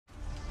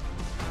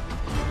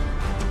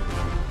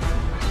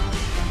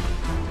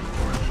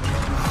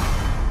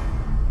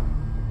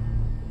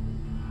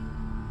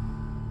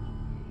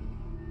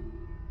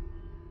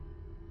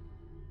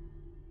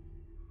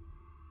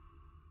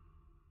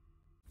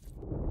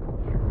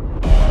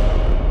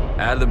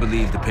Adler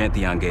believed the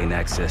Pantheon gained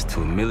access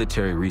to a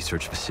military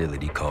research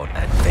facility called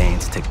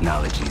Advanced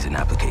Technologies and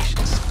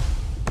Applications.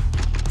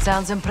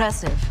 Sounds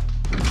impressive.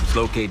 It's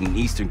located in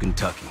eastern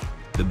Kentucky.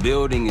 The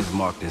building is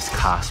marked as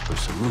Cosper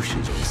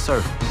Solutions on the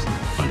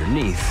surface.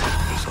 Underneath,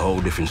 it's a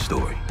whole different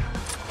story.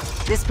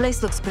 This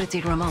place looks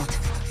pretty remote.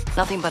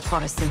 Nothing but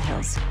forests and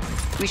hills.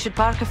 We should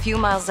park a few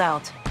miles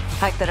out,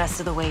 hike the rest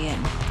of the way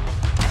in.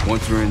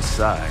 Once we're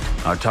inside,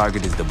 our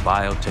target is the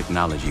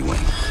biotechnology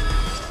wing.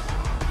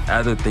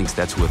 Adler thinks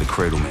that's where the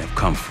cradle may have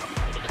come from.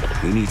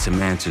 We need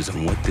some answers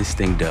on what this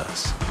thing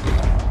does.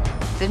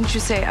 Didn't you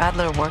say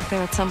Adler worked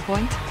there at some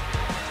point?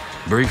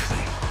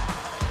 Briefly,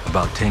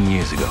 about 10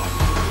 years ago.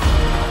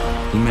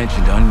 He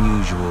mentioned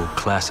unusual,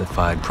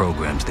 classified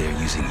programs there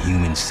using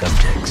human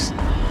subjects.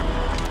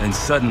 Then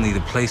suddenly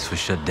the place was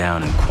shut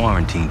down and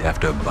quarantined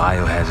after a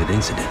biohazard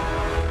incident.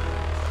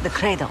 The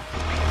cradle.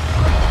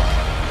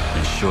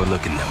 It's sure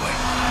looking that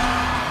way.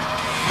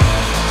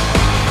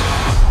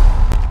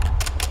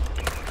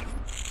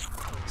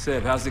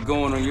 Seb, how's it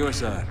going on your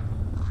side?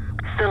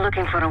 Still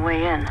looking for a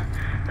way in.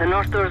 The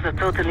north doors are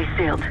totally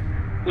sealed.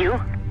 You?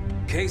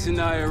 Case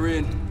and I are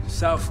in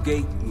South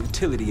Gate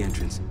utility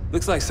entrance.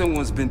 Looks like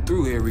someone's been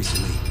through here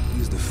recently.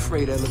 Used the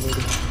freight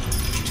elevator.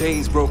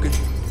 Chains broken.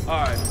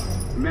 All right,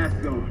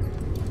 mask on.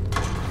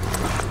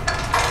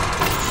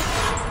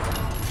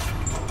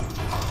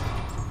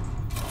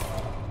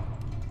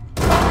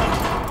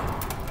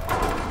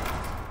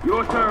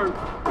 Your turn.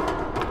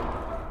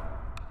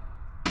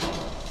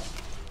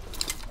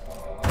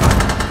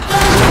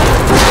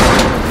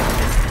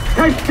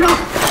 Take shot!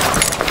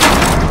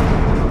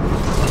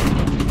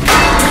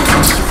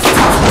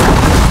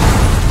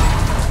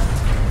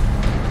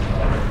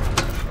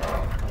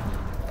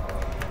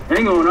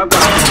 Hang on, I've got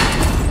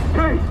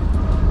it. Hey!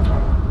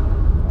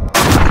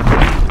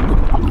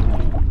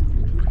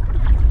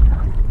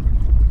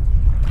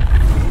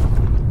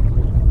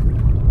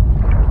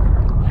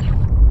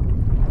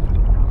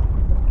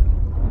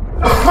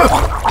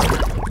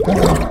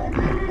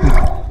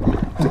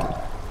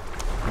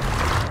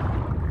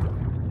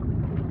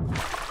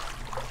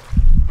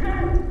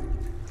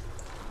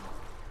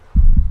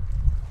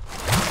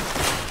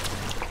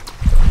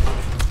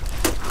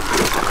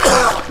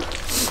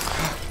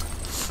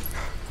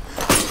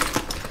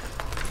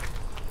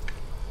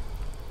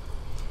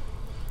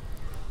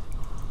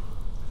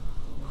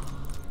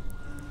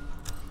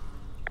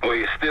 Well,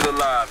 you're still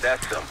alive,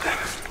 that's something.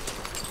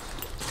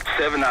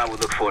 7-9 will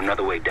look for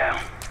another way down.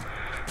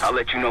 I'll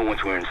let you know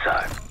once we're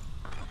inside.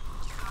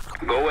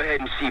 Go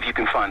ahead and see if you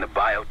can find the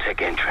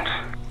biotech entrance.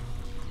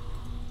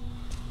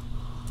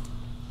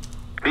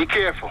 Be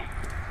careful.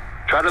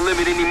 Try to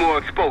limit any more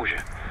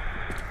exposure.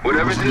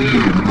 Whatever's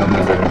needed.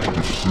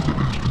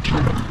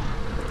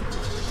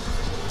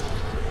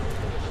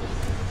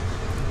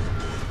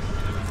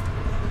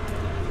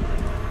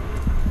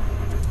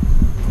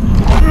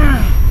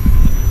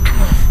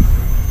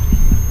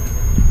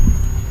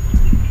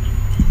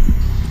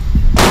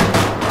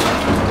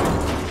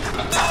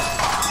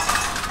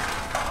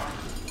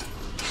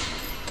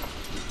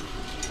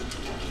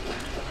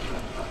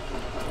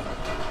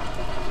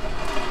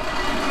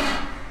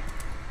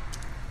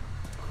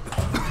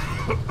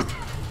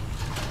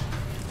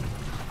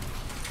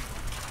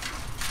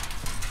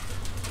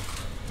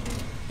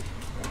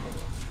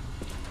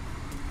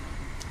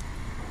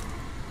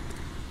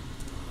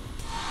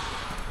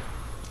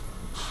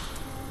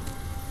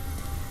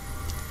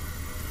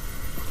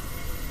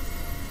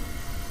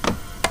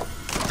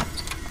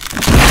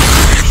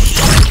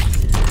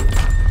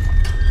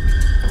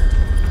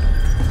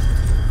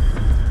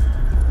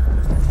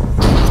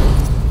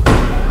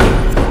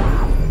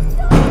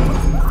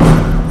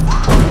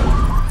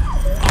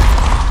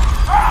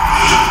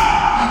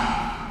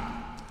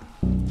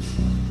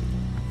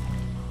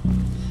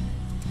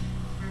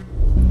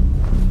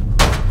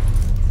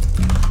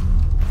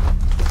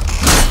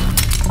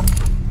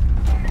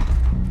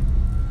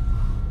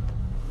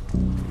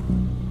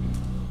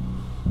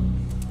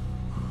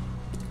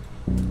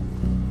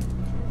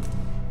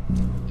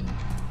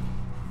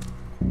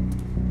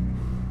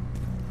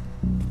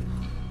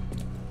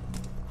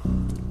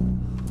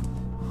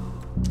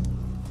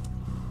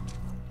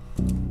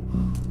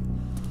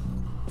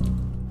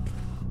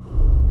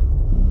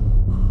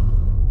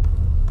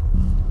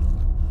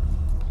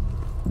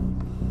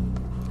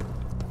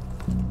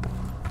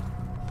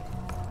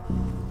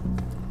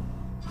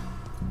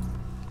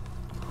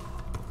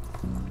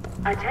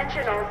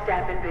 Attention all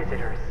staff and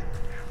visitors.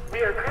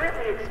 We are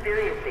currently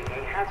experiencing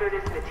a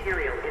hazardous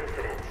material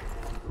incident.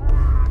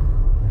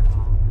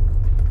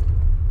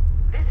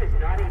 This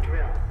is not a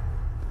drill.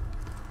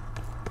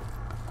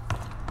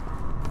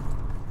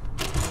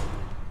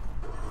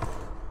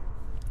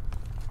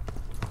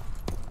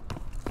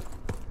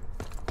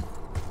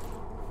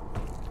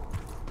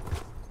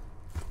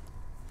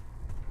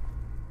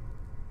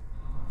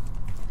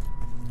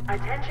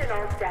 Attention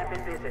all staff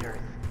and visitors.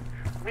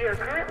 We are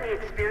currently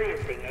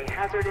experiencing a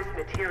hazardous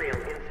material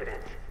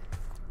incident.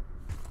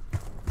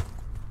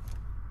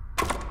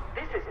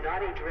 This is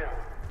not a drill.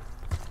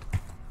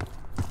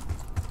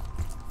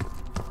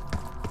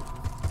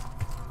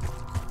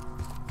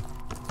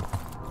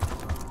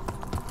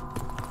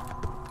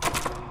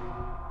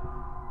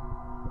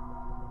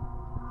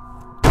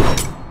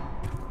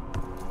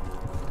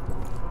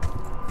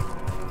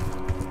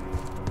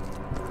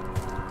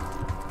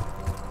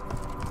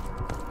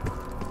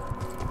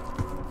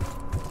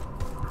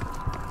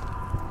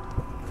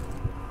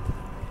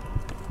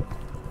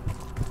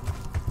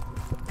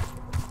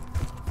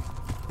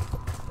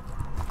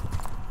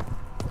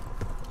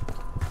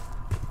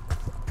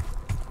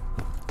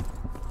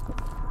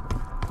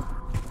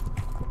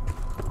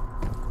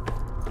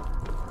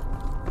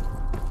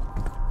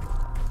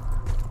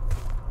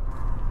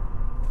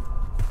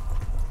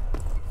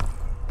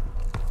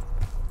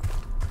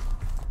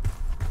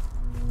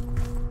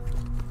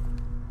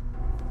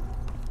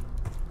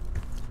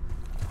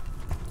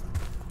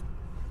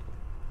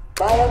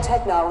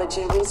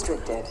 Biotechnology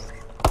restricted.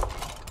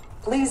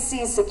 Please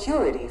see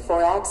security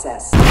for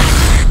access.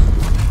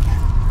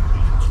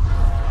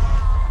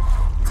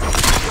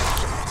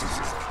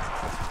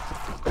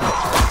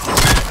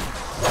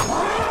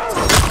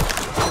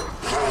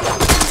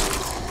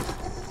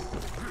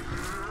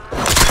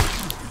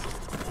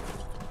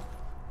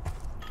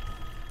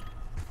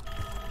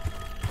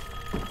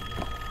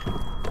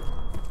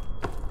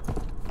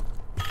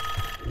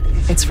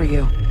 It's for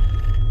you.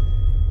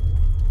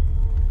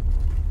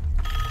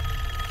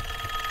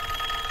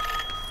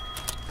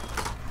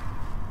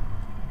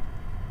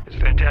 It's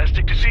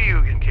fantastic to see you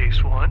again,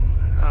 Case One.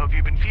 How have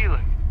you been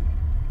feeling?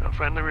 A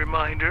friendly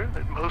reminder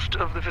that most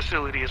of the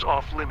facility is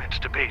off limits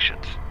to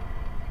patients.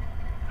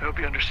 I hope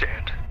you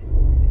understand.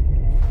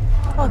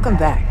 Welcome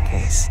back,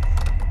 Case.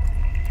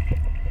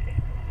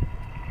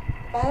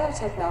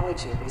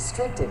 Biotechnology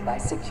restricted by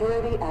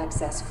Security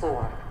Access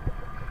 4.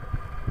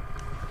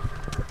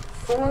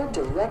 4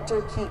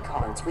 director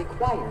keycards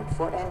required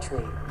for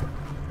entry.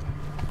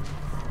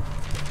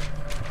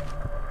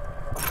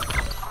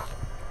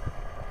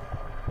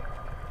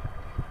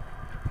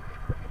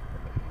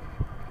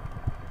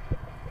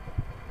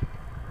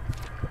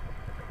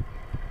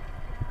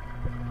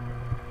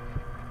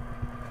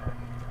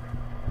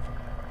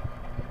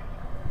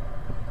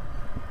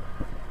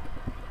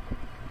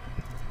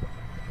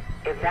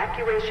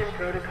 Evacuation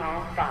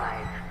Protocol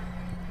 5.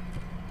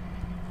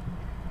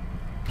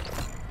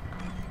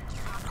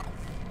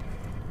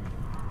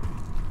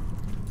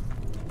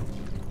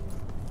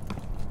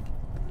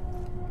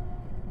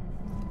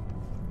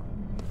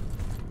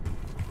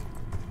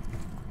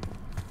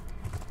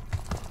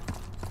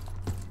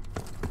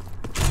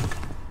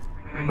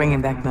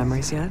 Bringing back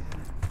memories yet?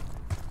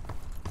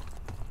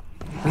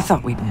 We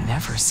thought we'd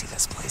never see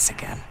this place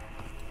again.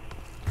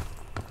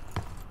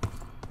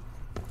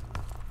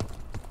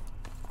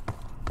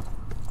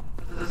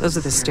 Those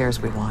are the stairs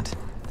we want.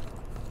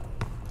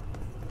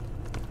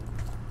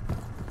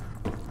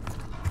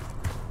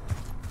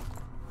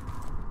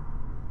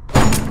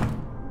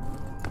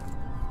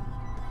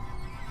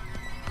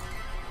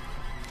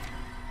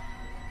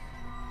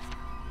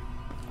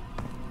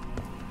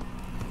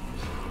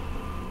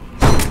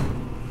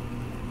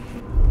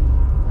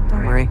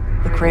 Don't worry,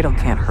 the cradle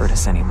can't hurt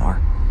us anymore.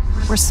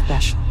 We're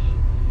special.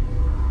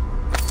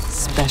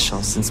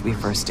 Special since we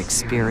first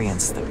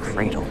experienced the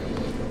cradle.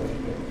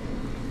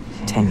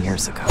 10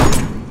 years ago.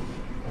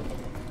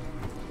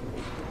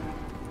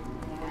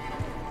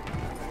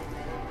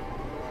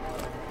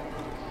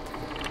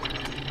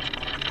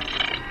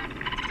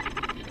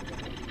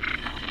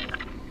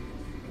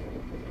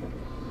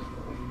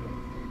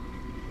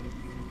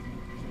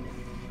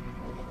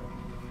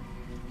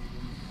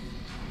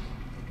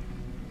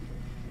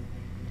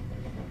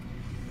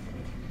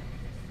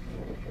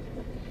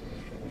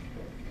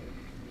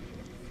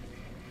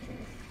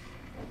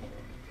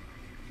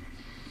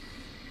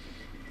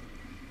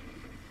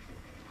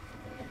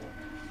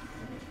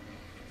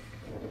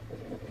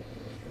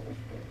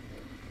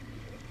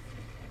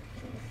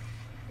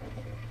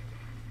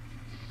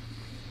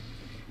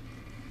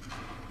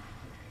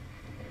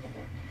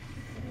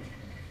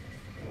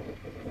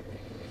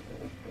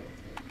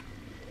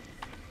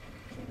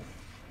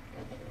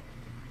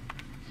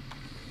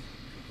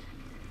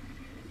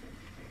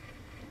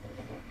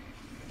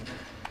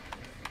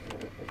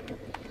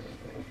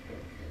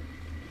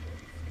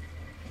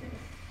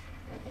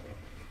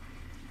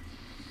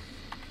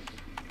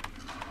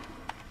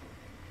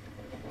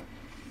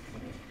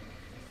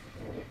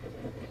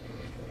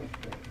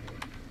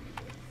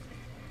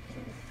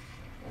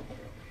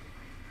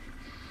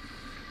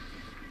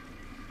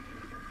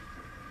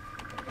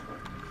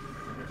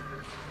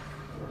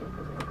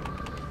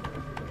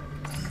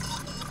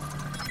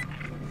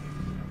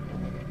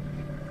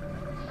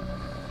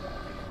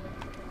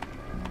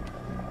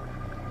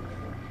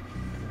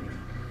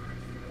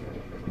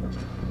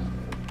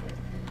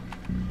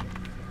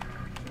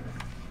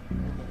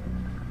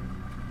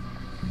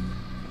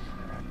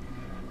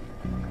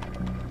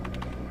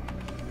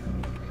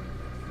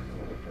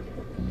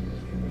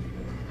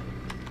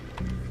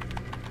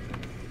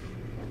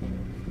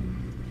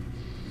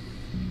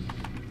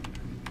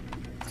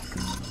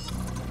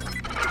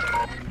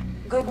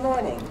 Good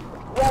morning.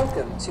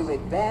 Welcome to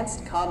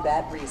Advanced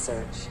Combat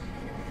Research.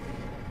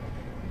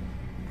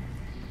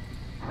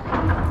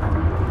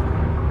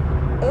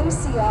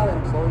 ACR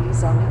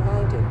employees are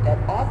reminded that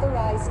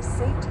authorized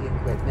safety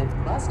equipment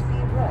must be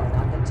worn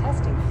on the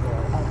testing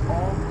floor at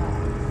all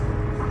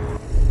times.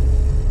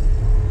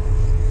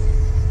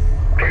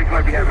 Case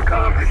might be having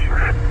comm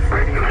issues.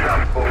 Radio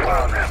silent for a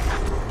while now.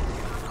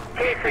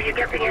 Case, are you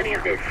getting any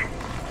of this?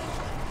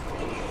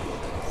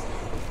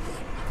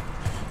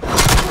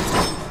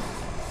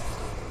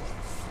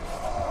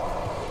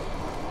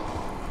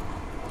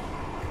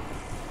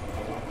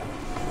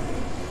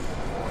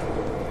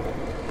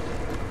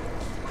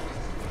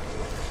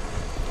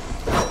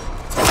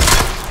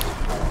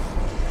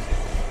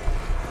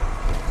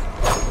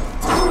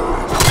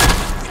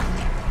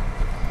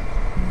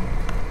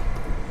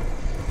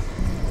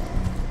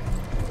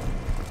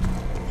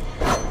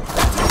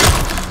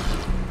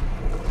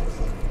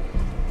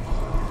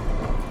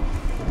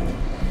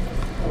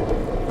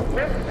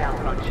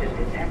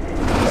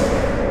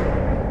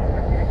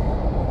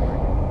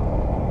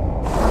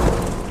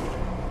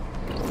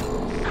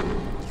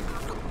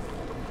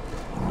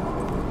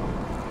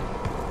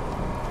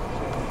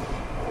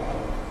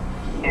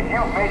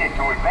 related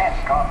to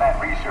advanced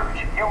combat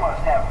research. You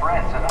must have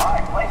friends in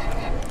high places.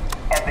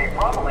 And they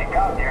probably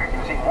got there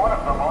using one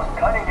of the most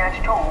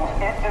cutting-edge tools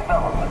in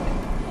development.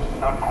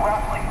 The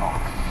grappling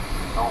hook.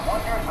 The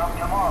wonders of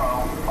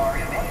tomorrow are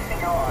in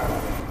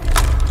ACR.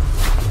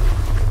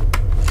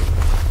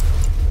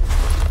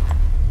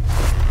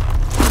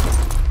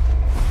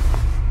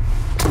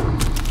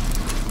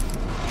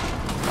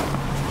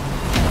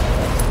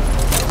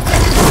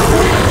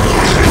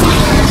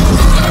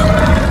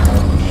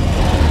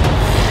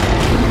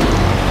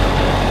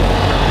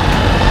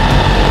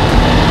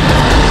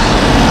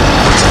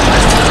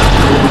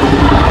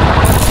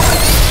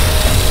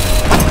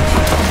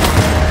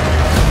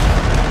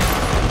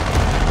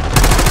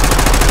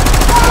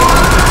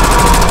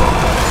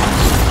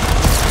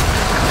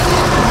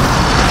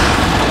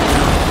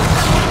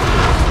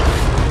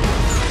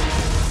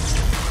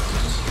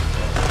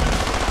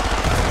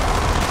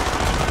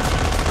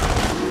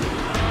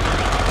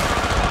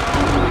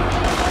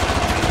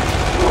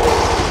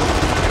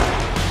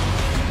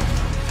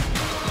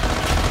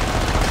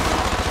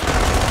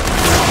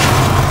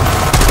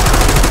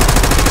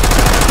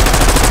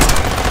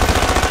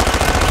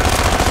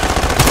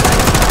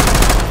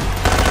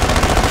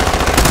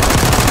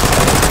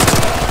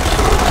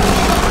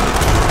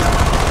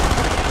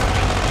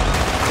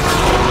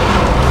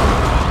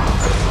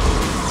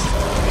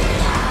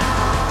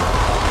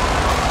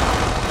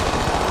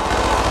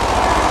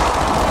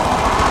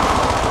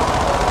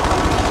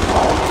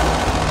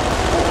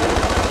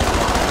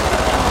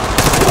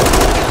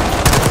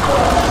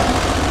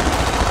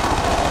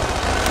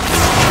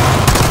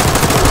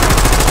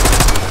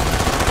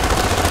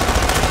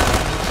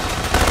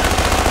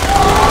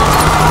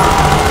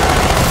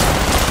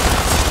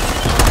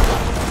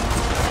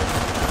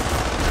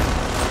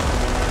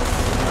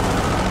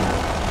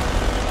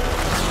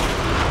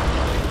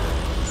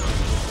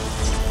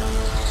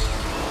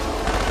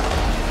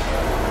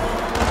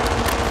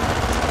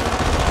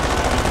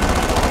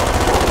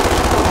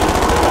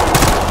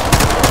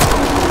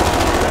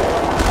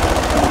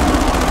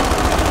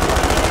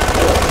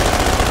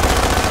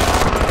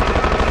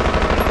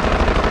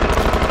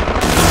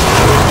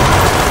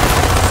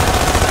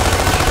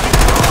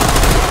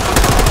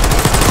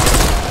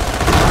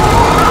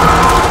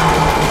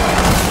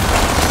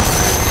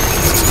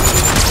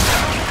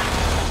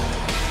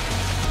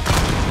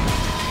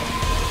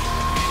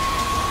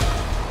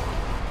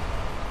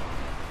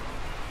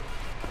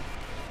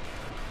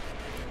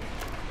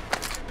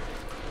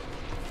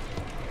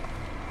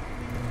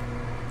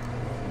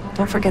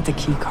 Don't forget the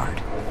key card.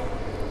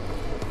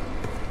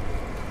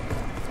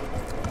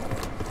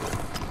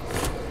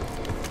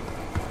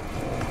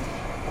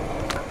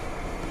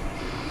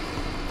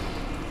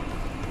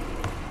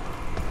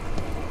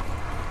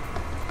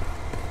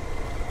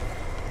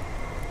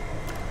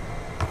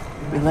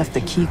 We left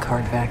the key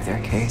card back there,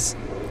 Case.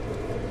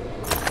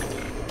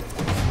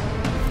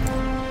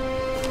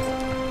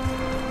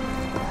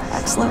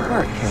 Excellent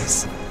work,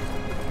 Case.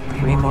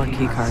 3 more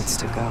key cards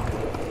to go.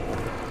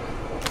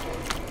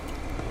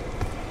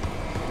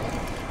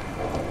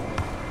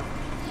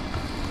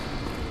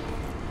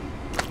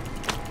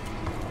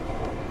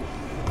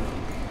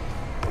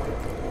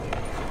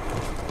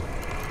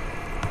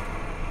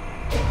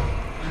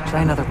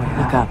 Try another way.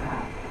 Look up.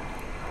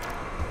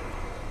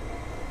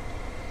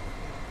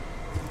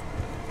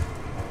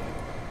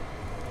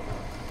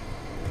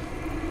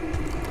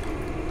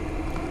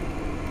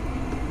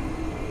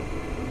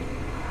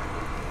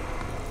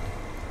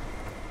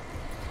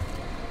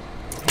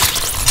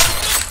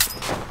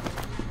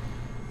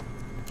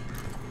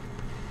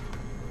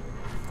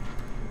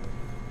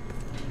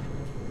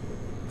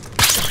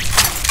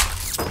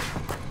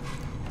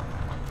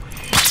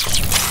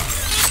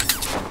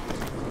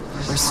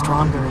 We're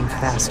stronger and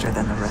faster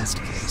than the rest,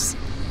 Case.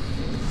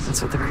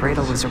 That's what the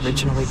cradle was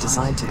originally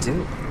designed to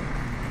do.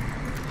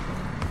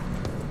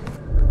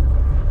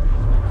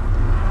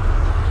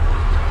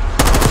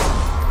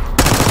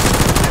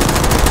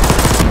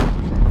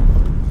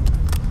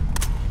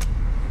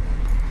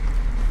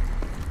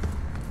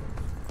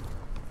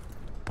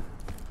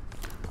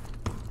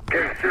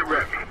 Okay, sit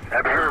rep.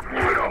 Haven't heard from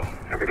you at all.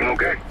 Everything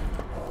okay?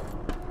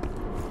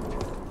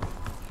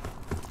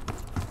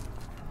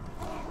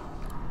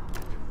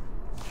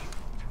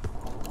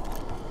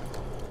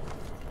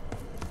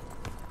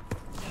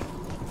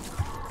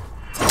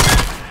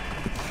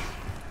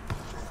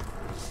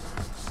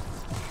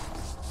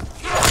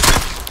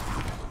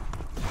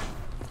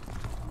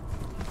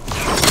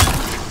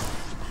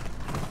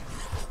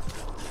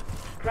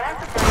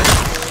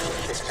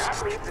 Classified should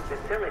not leave the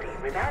facility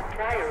without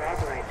prior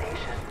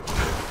authorization.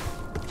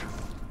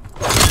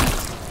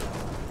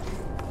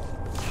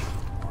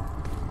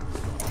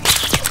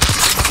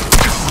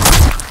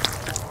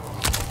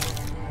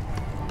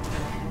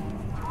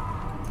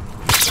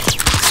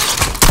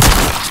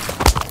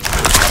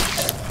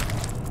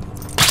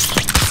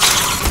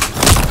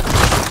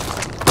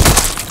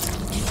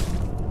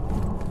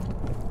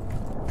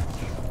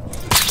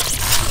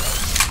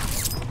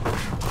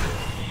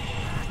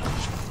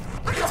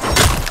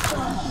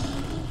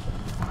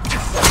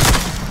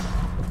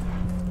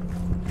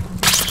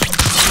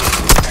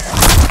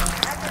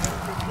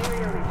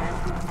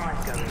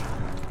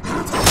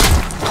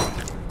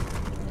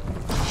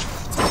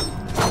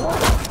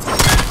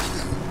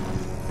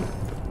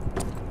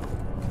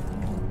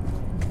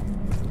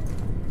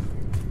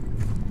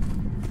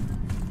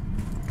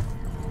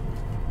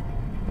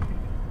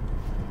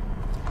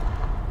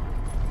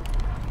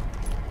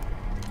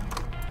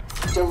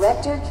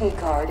 Director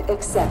keycard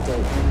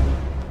accepted.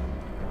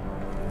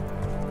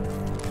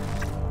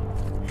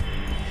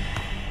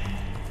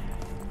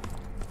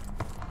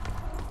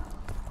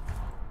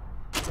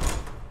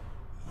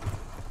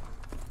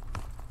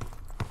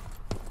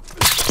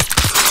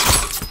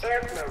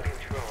 Airflow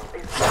control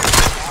is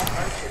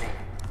malfunctioning.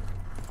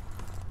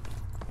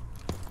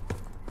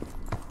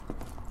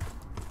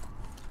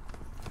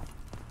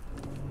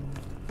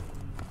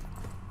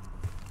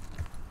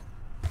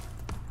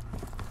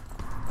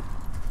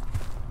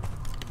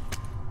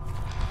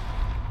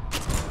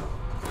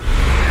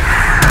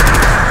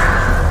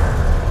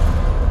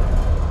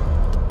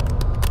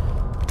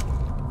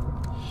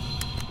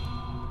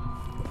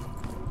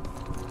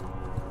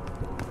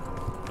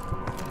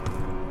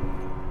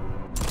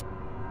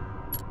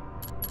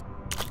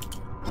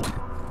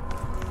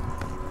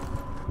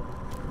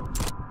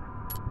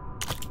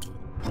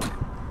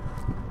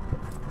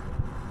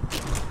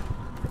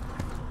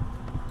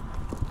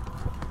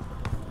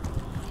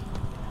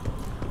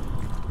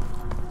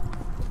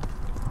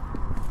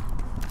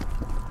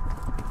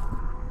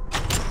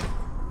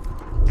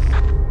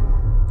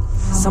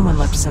 Someone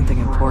left something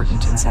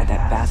important inside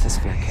that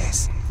bathysphere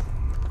case.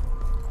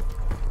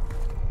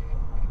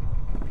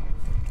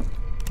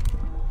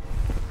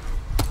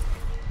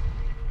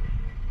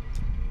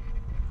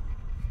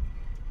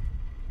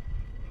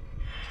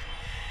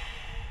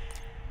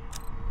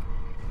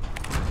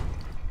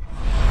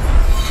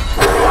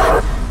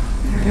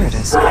 There it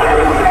is.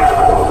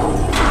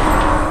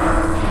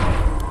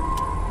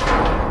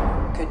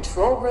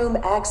 Control room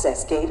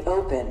access gate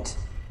opened.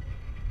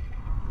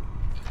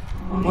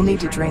 We'll need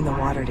to drain the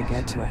water to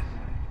get to it.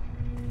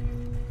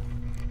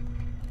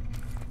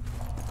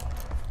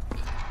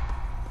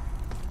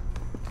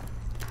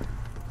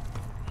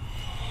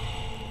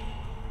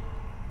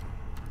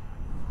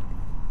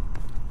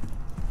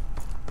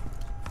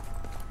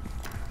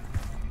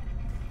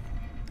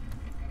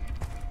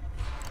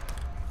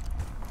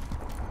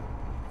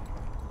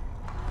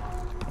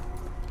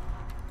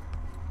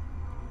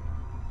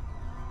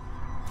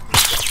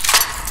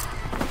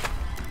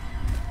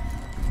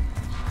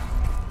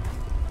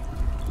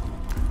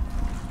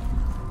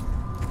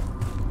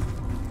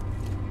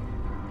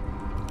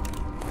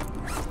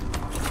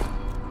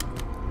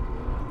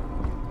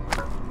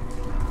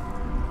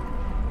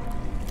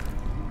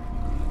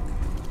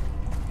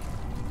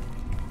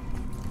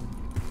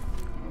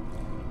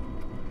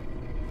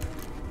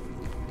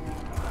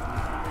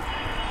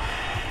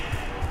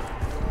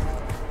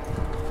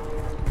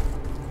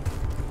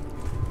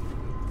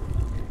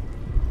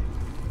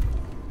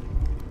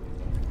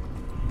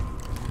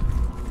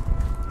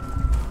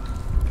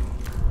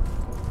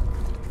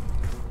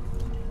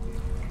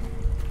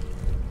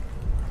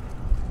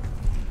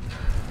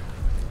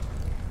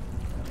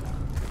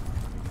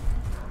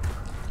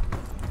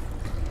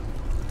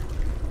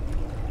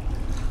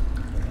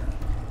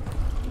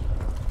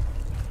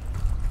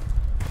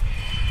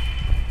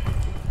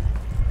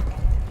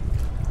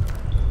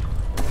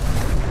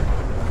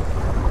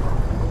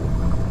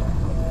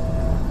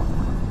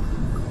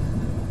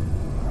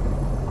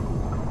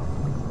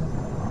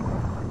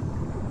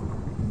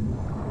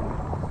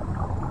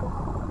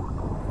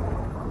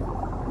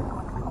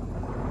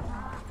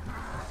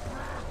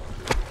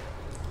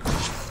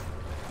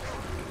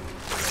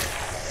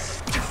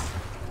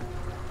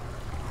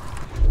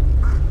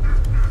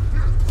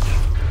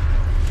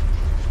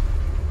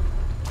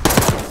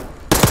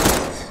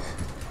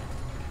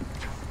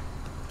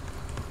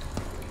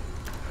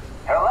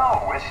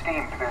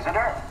 Esteemed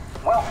visitor,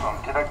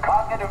 welcome to the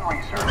Cognitive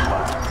Research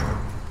Lab.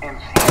 In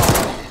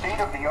CL's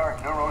state-of-the-art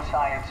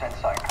neuroscience and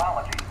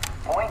psychology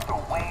point the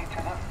way to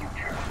the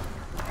future.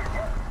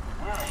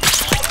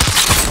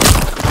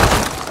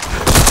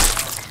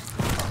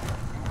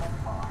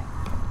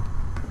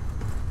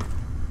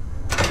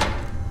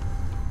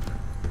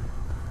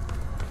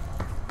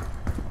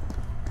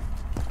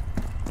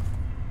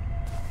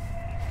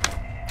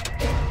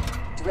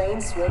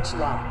 Drain switch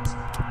locked.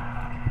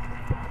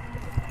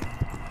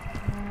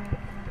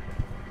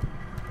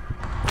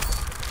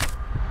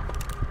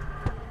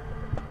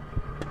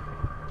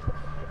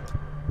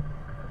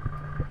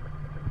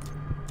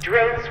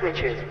 Drain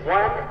switches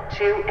 1,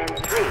 2, and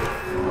 3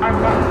 are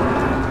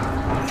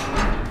locked.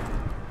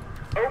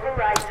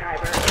 Override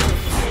timer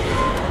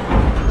initiated.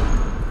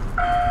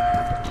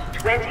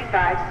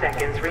 25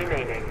 seconds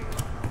remaining.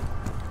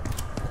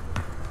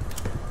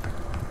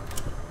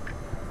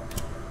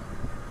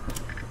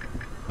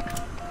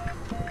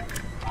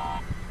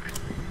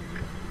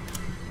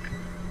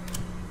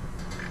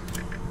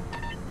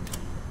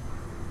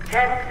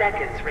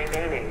 Seconds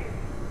remaining.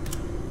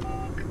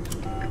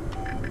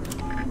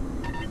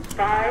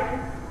 5,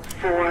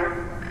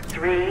 4,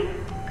 3,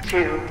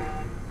 2,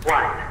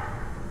 1.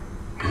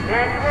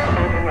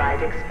 Manual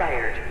override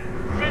expired.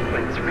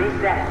 Sequence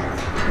reset.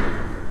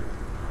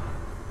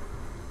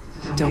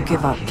 Don't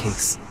give up,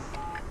 Case.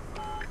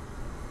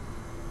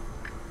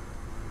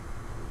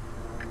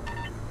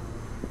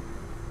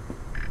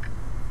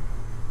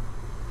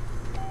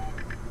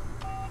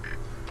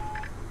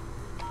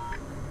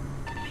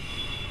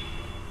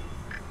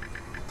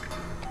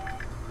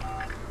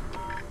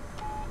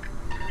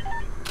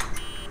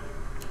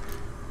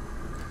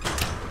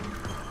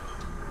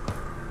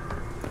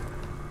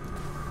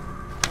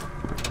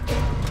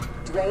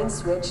 Drain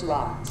switch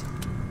locked.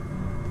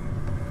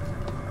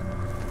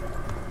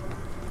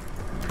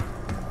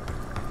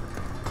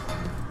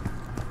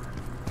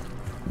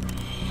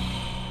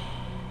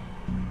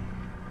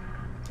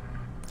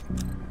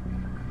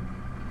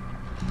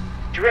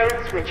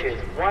 Drone switches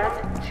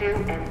 1, 2,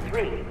 and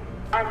 3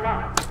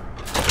 unlocked.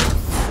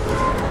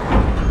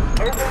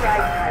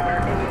 Override timer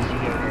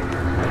initiated.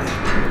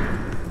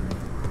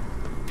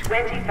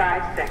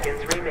 25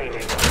 seconds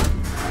remaining.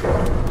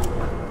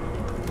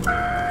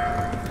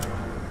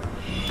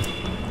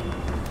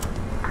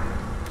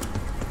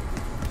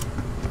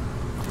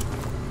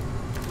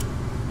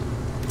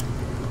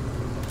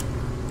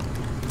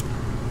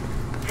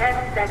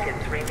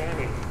 Seconds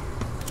remaining.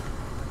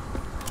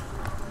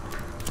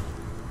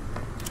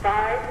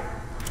 5,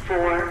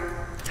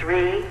 4,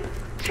 3,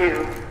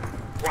 2,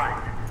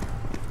 1.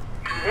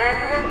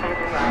 Manual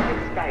override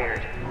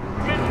expired.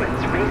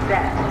 Sequence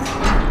reset.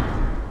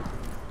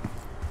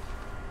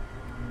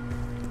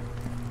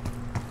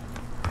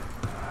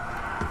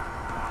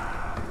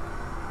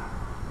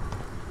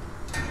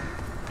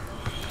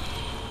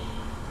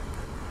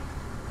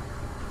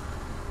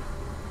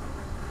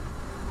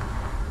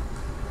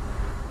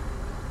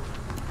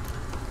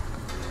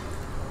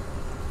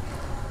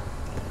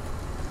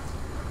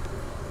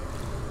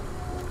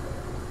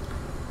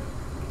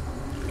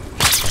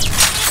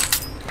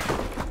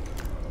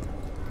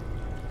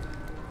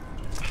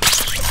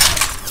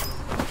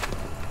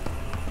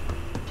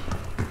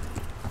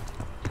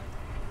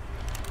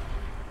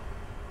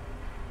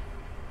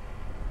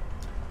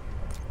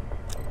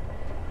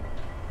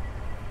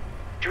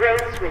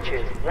 Drone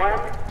switches 1,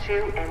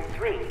 2, and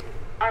 3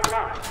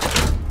 unlocked.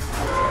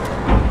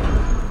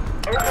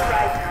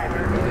 Override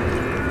timer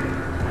initiated.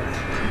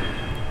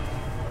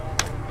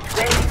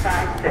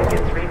 25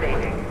 seconds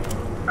remaining.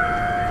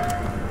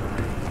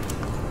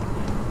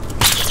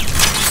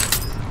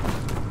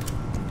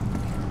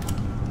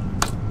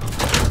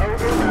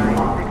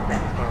 Override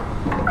successful.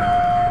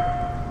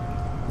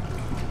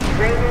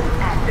 Drain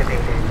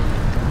activated.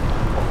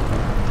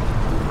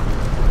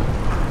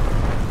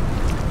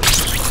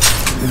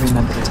 We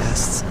remember the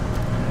tests in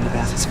the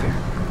bathysphere.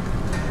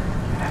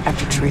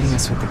 After treating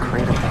us with the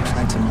cradle, they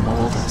tried to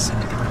mold us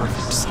into the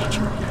perfect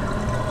soldier.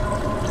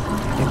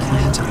 They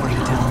planned to lay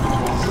down the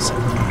walls of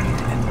mind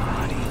and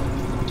body.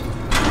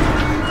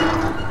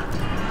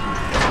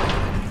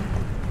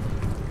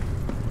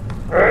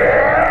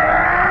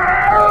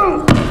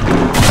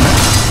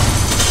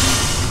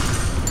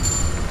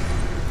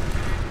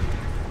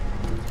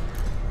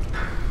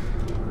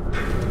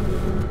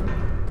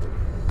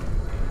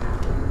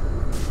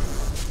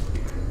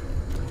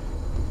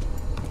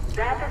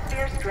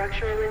 Bathysphere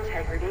structural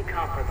integrity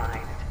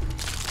compromised.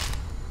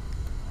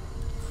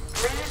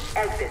 Please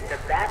exit the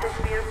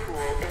bathysphere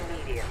pool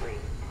immediately.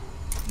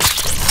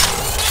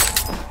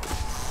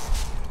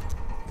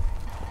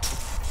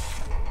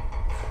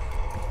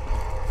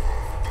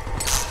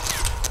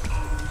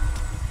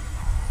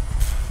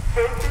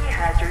 Safety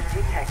hazard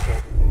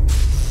detected.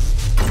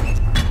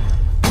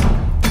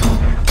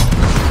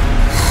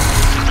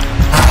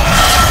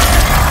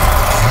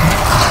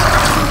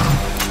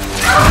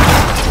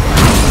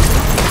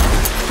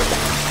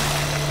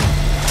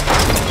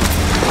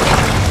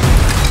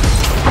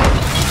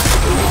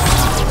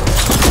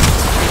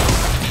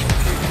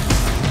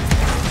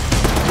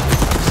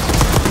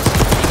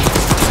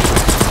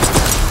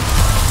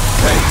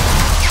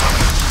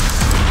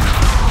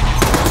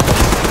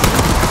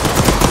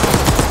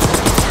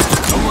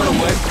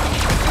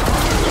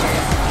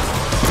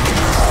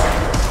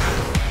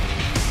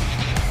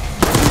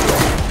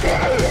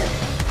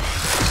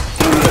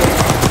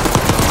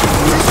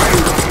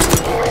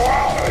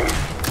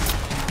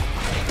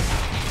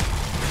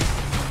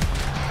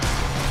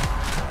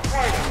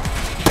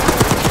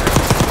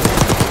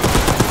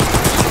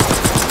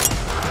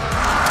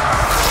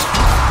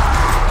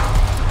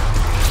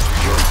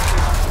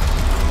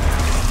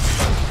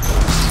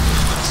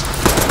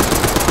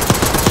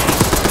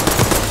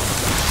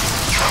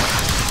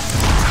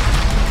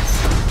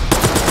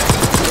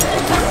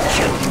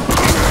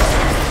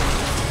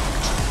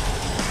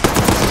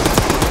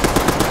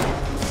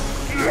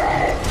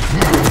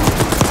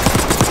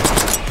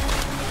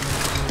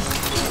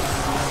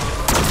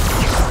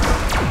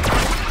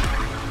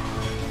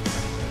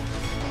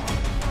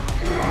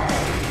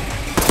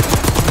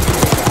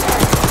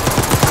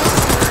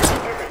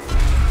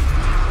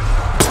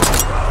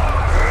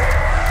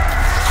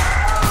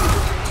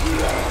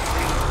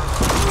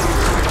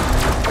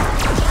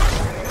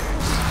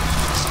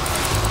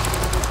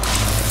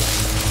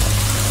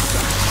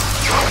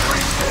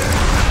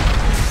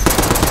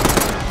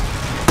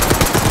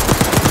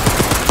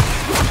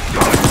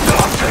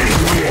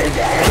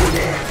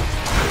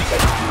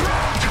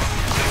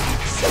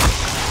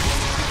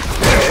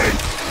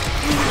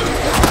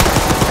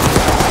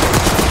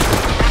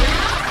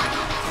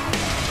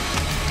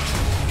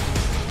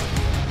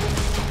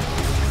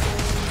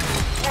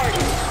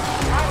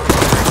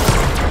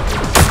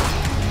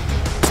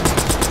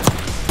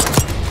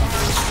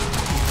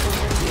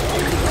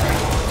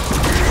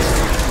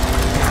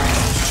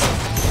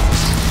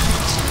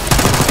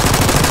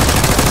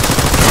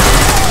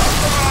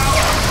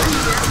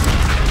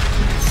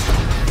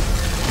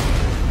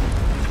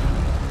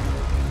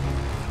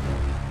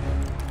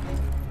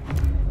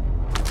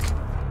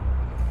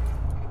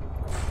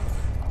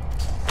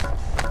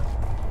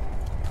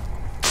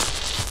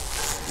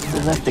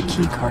 left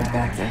the key card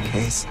back there,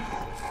 Case.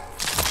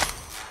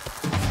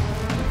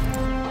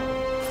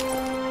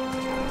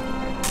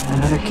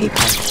 Another key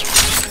card.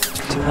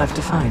 2 left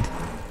to find.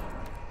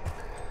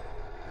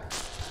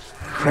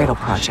 Cradle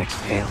Project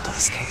failed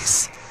us,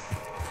 Case.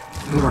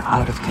 We were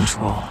out of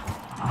control,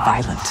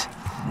 violent,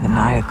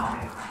 maniacal.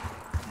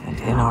 And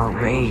in our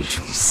rage,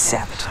 we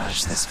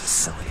sabotaged this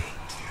facility.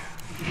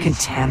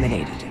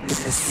 Contaminated it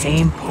with the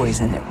same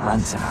poison that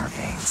runs in our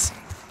veins.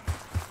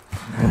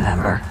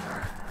 Remember?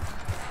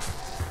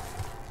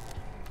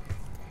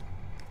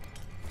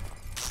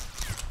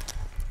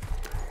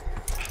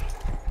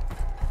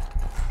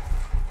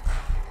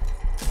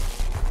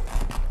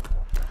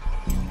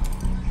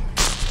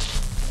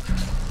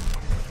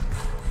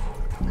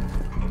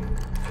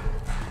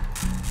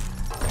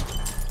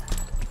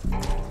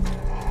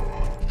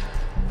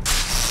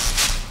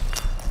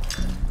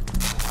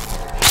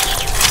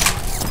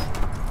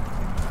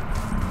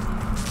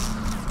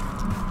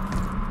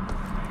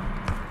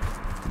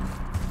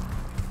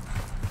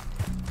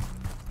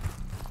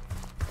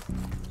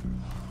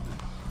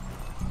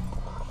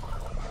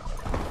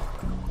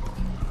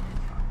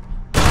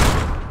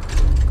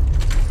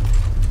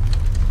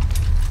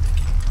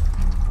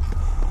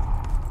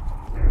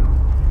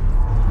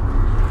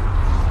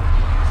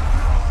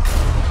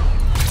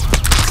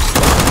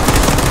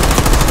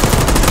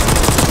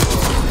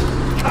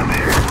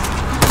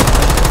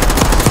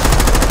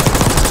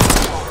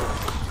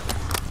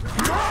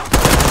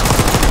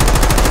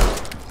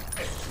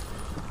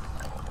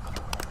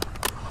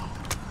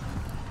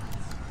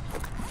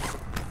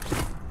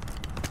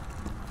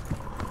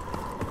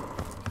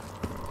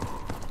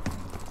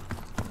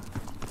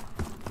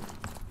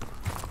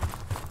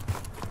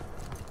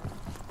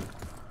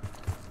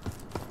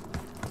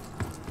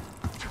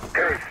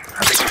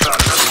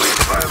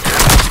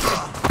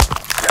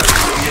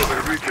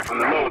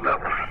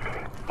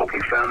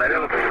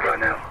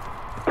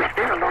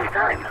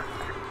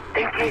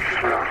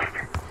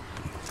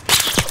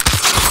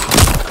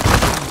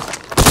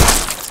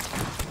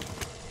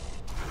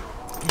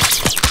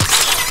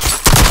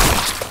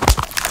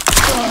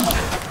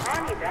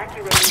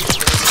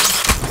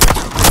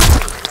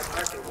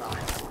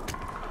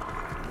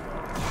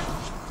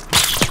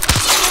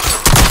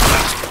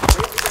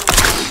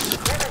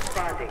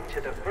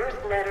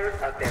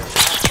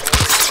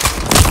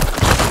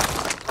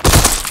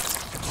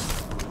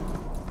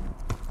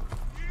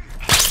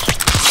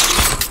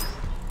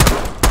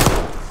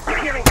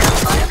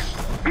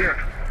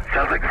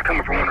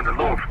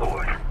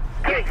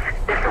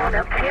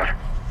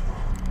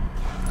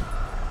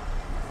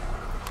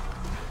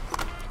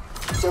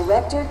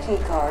 Director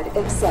keycard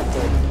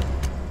accepted.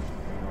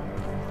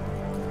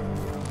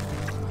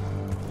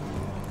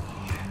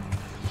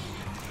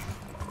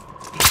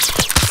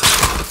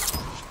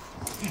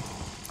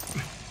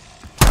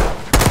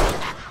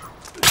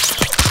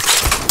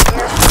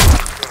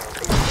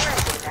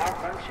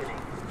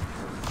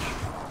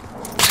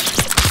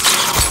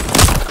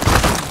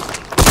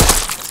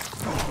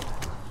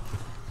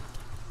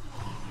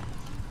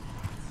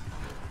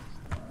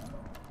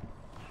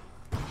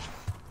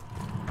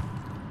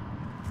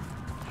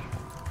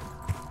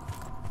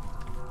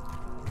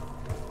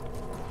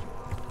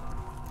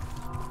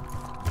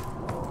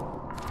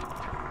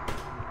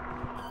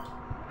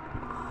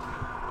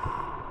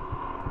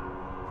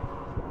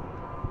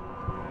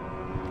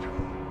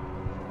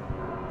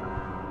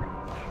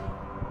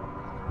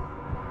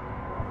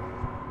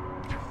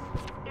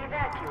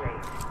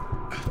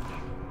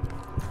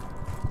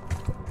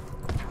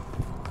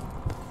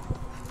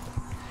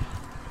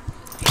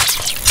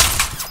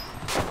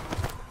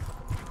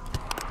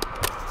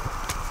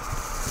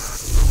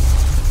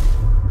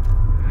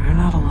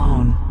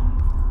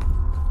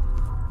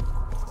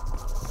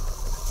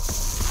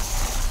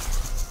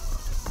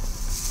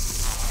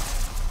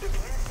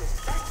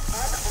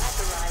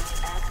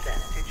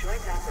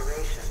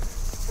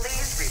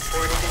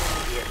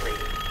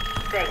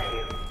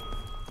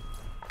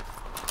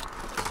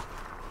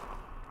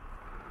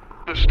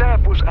 The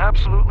staff was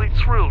absolutely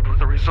thrilled with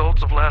the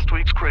results of last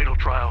week's Cradle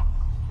trial.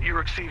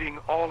 You're exceeding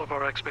all of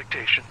our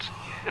expectations.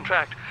 In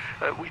fact,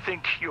 we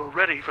think you're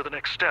ready for the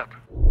next step.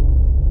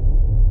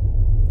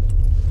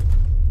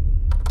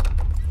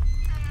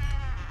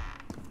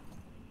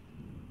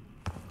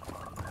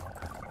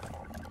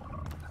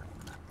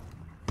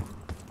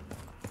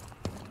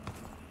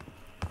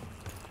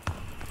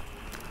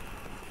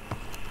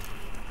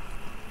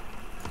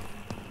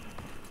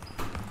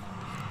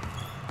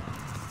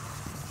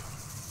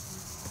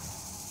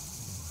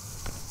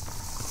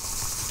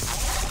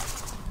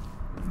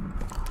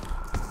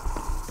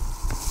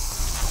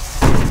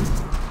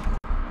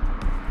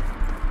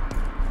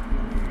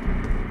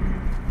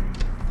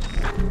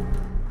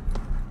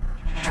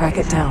 Track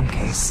it down,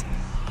 Case.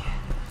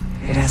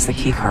 It has the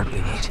keycard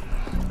we need.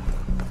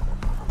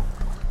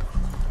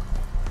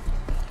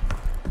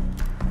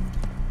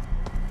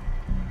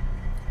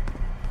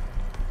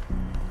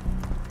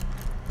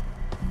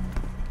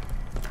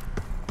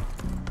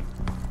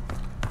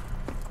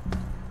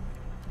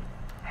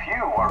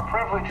 Few are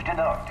privileged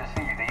enough to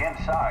see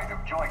side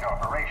of joint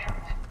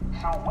operations.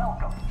 So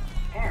welcome.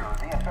 Here,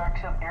 the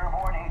effects of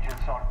airborne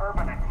agents on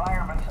urban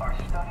environments are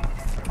studied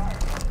entirely.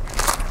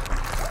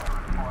 Whether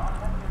for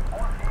offensive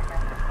or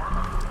defensive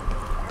purposes,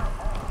 we're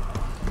all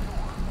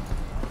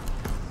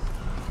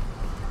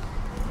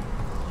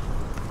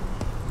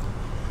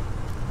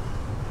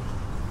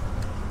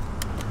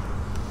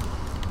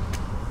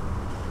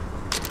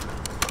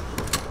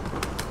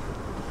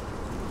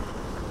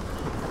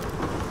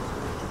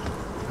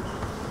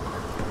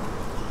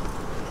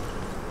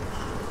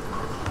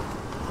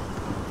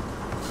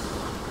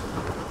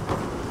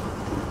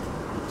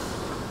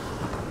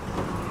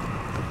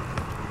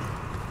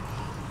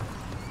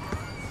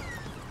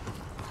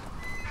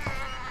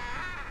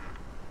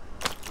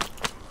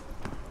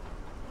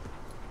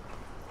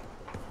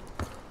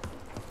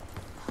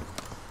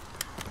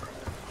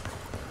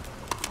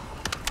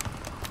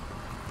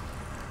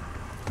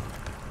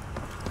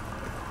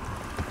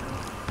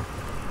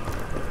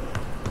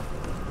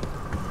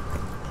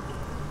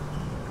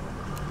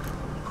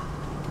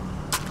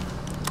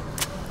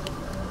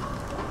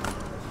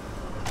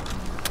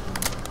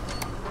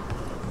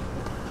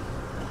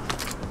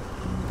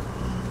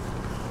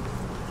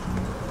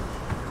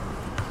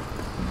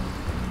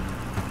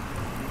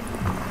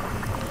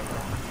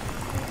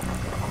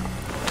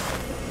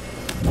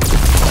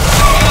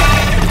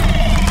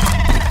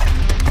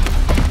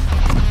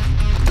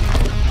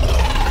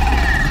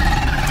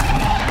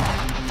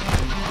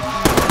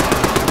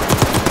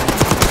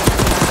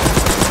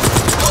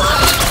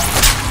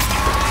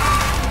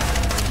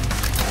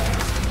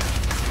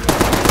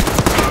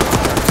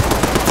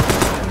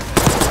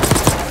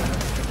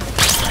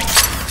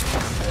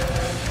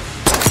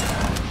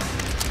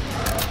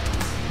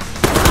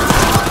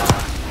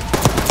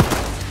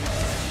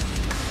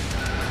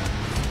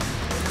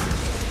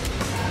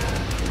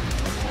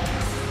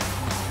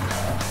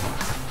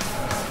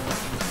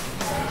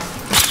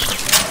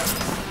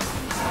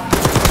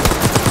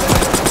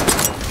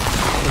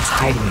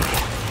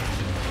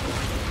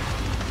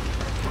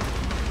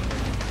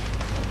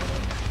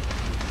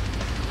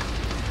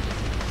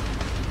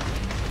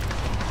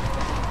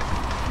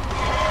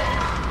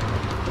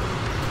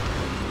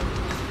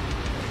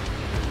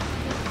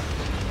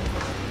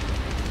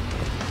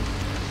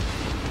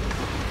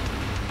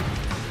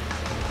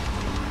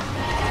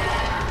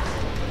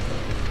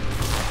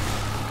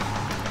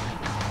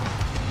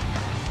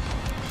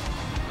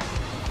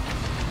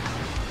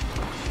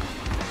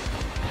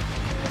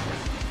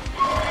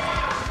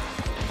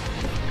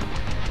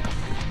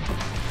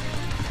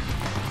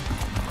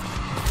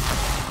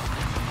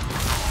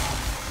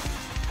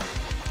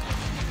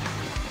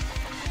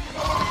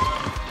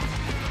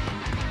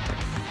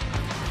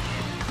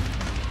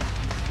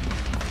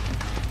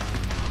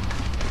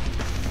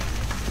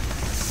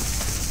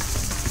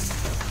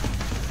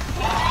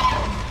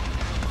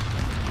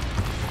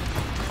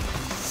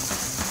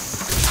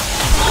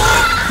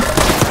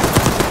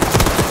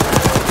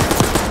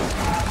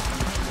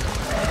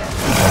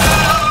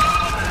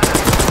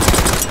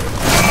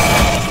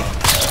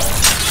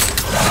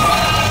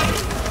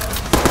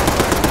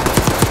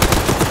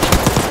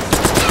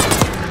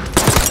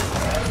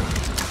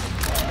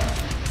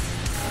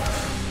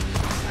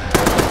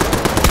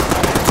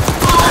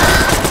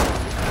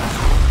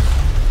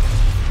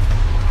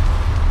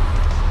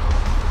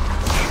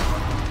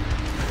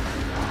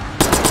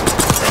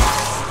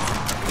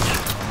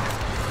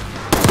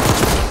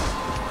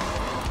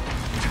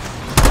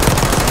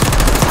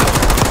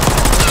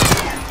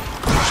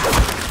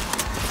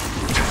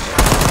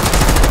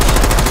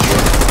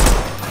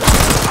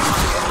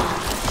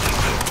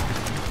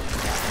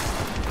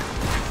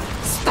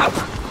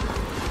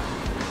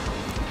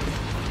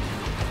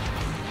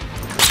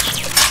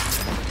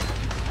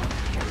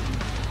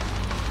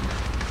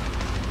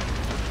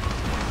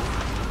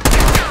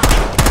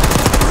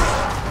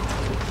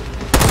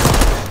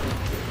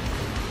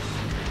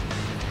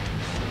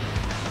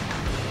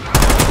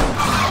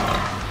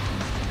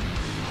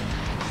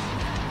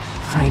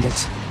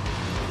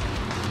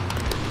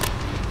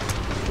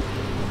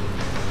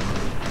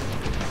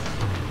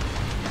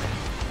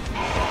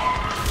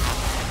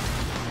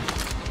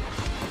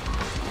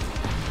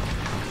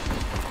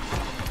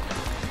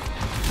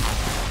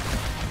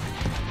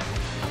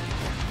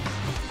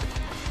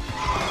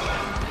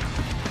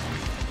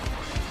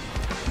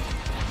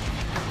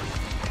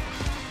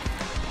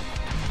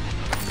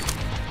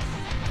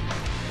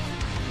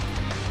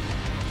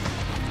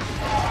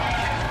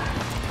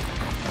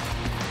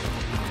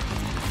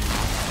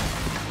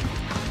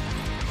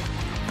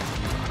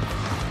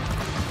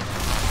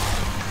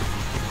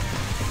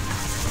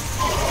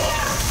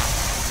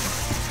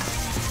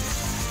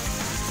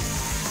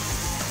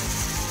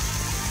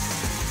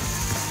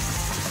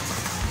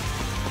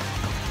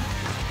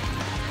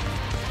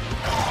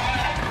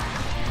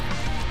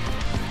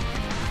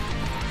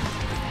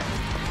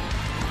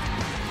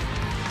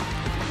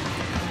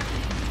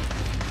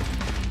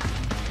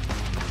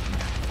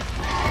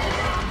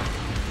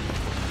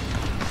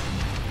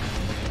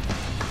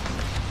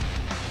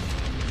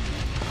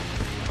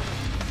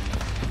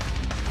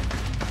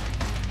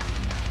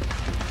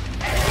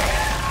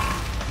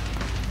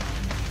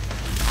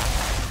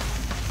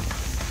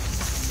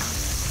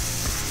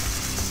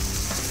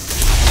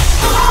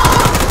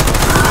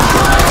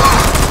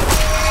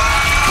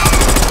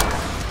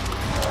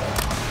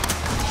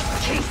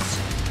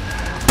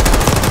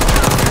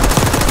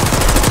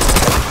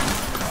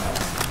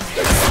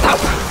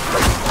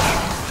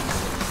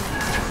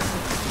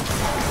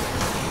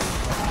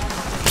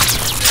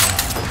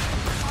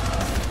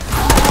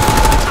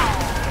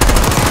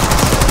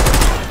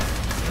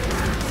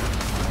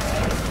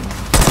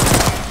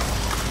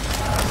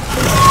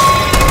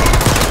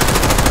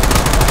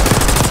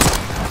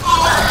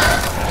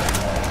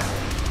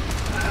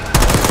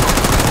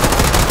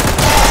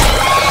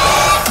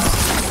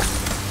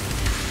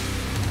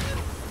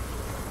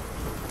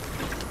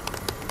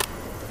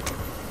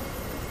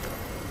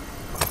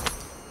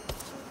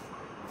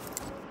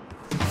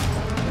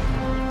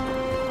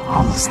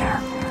almost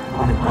there.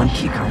 Only one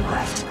keycard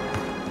left.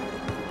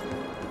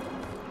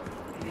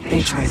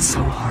 They tried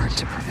so hard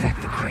to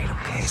perfect the Cradle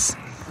case,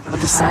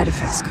 but the side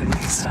effects couldn't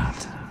be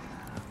stopped.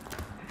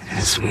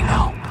 As we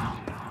know,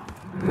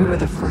 we were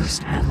the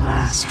first and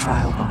last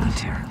trial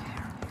volunteer.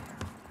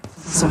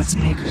 So its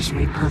makers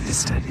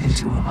repurposed it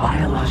into a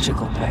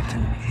biological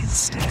weapon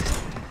instead.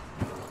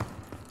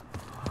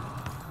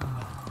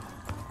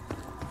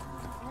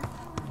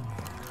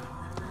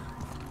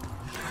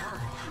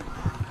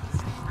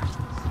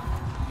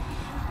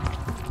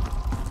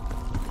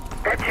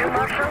 That you,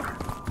 Marshal?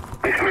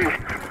 It's me.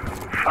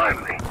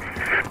 Finally.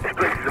 This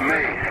place is a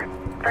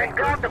maze. Thank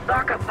God the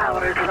backup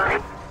power is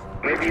running.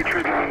 Maybe you're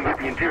triggering with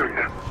the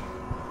interior.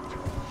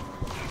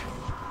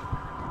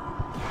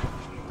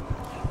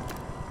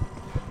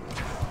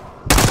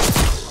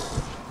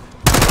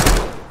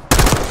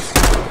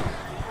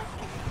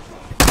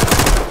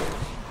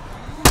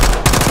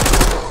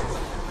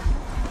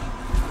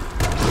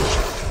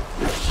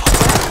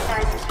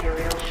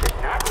 Material should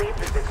not leave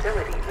the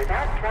facility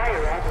without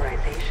prior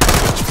authorization.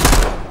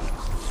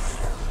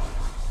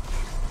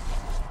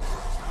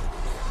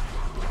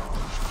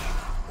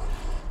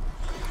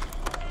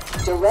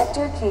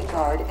 Director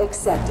keycard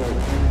accepted.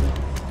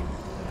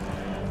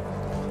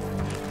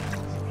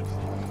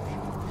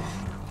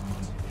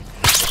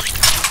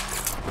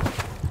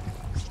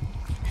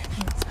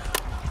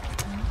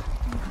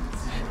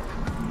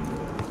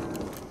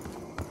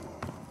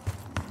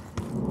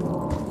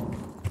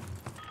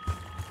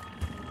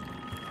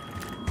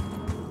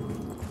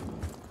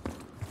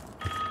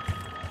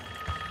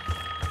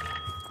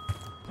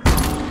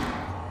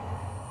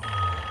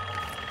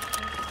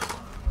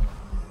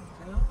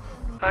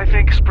 I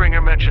think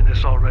Springer mentioned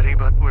this already,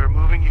 but we're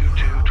moving you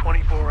to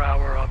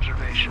 24-hour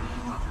observation.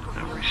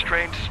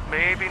 Restraints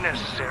may be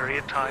necessary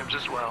at times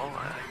as well.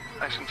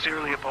 I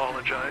sincerely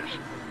apologize.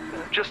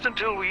 Just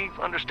until we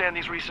understand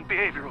these recent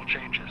behavioral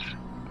changes.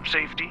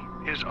 Safety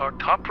is our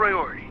top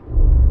priority.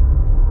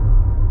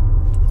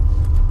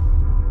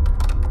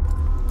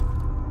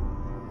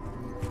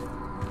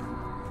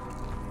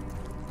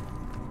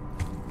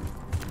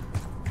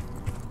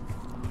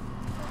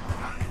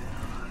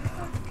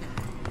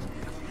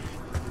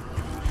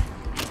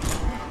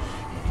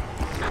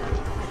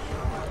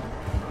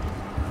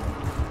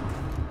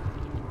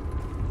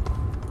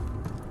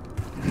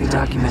 We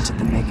documented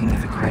the making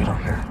of the Cradle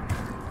here.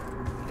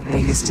 They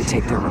used to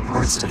take their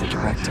reports to the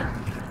director.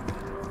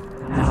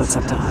 Now it's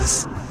up to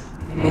us.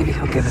 Maybe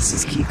he'll give us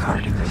his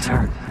keycard in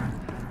return.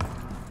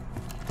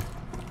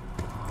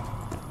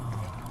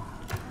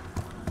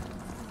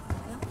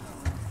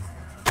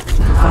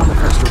 We found the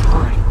first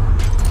report.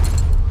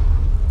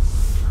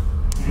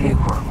 They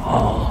were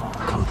all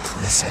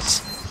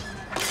complicit.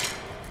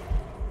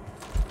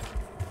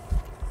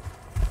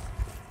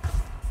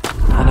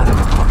 Another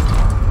report.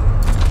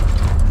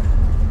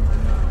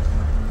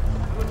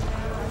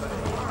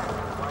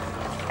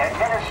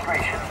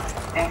 Administration,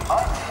 the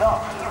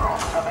unsung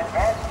heroes of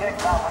advanced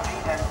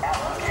technologies and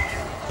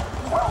applications.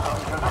 Welcome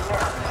to the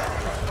Nerve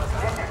Center.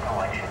 Data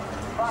collection,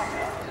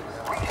 finance,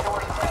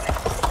 resource planning.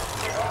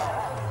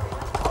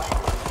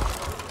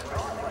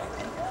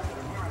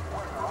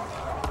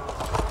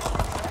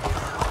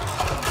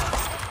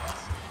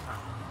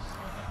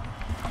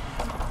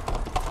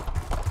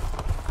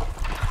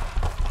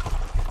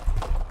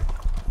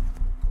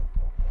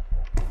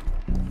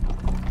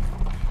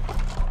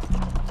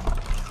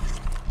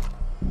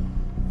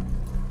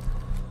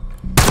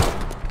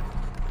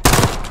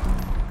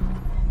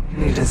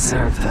 We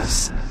deserve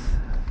this.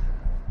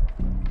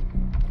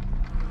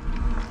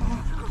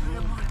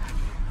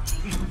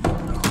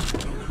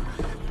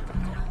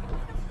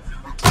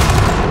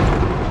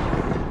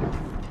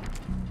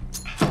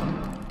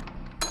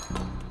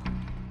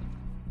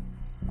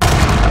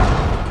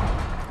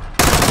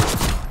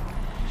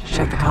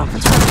 Check the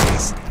conference room,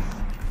 please.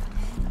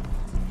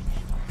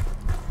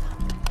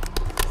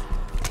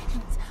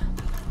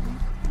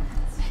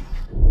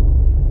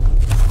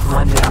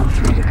 One down,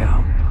 3 to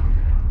go.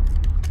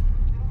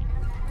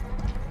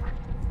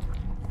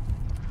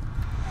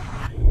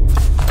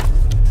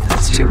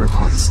 That's 2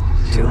 reports.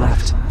 2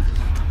 left.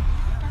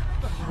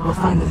 We'll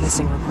find the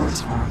missing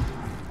reports for him.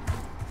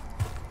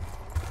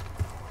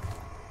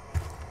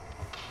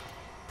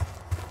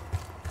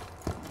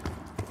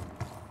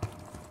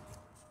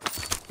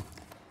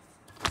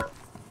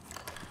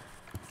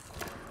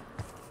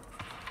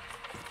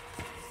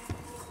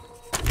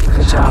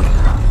 Good job.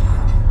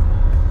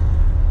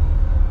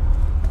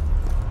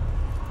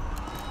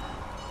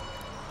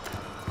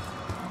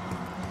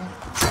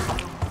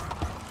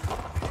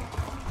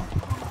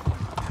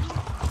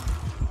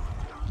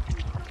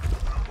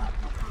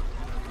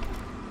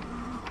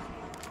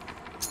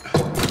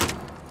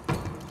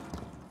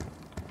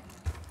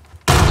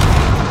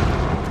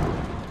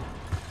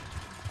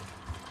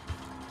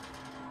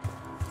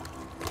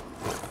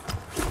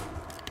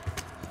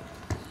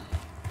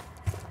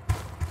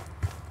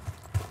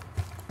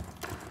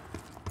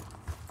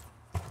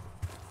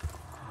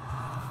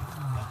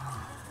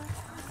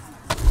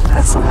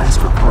 That's the last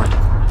report.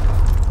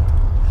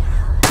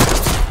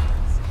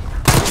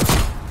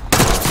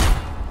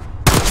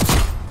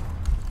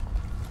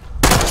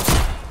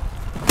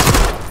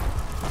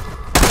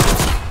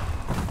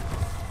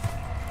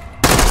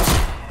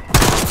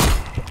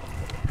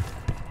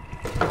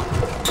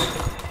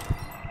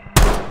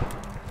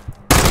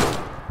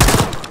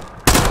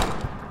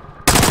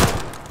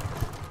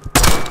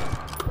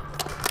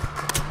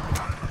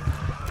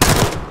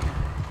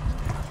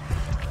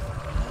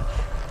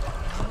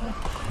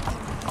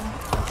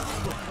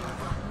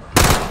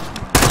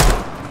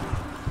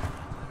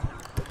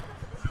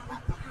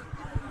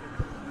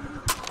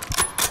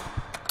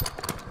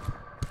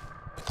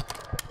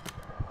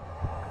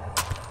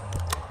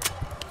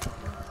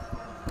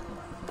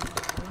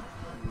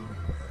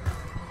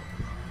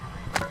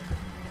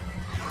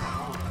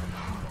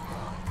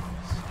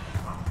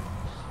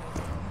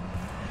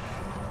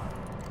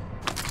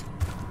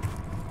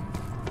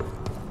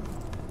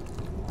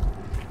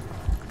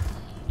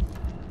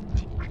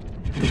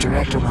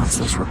 Director wants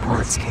those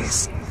reports,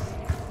 Case.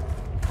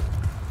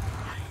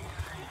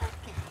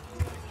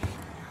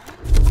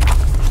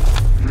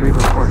 Three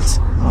reports.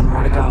 One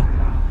more to go.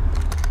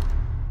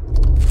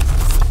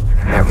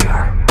 There we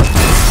are.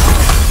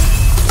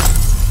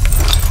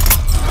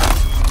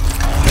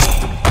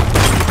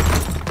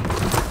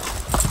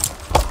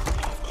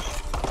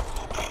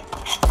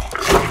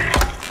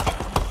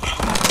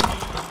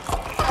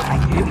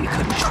 I knew you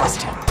couldn't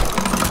trust him.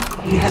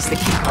 He has the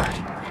key card.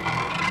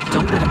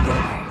 Don't let him get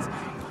away.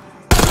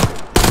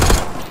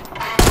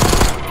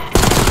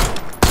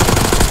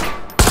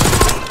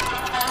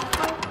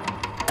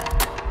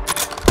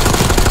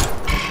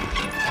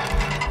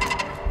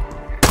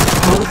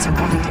 Bullets are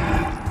pointing to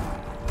him.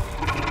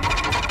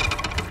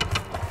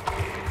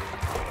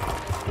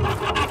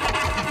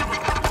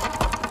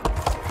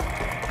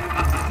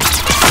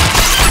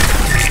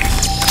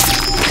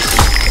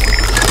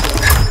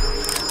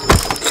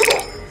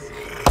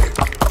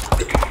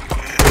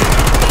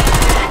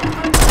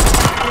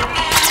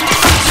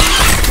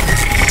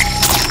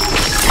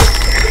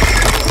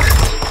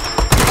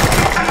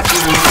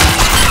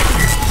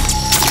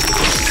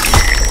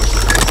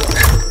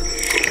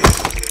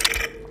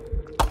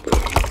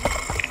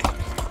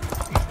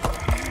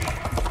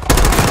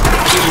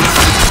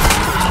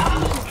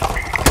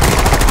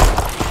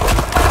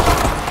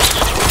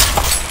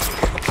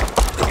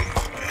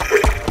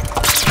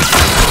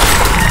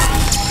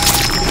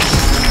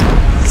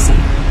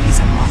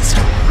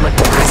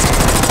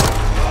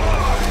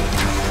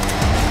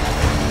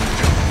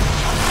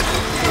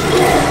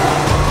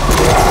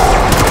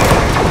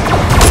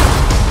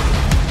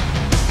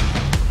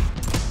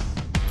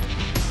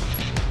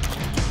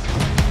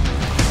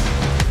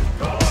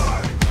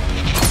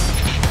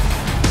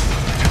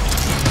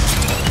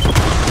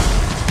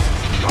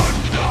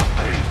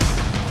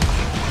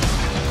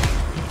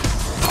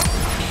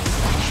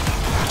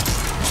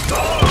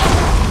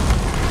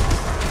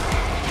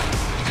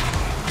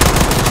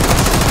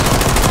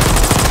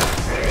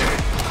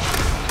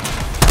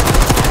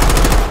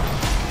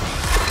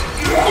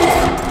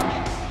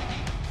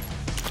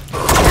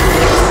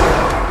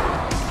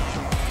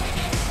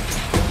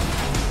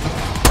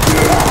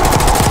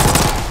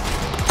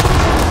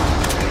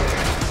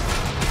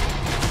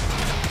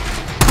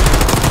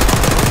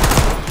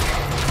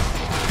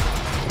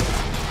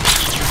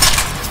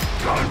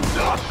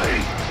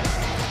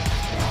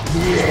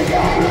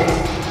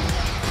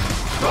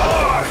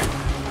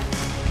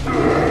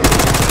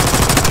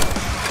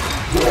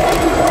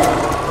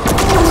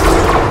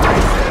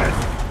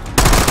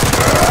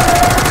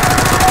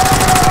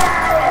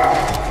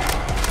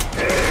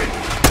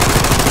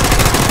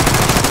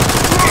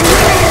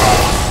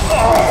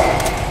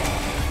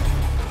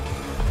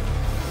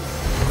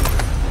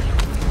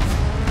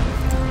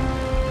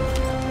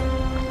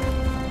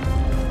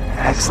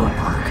 Excellent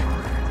work.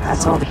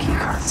 That's all the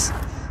keycards.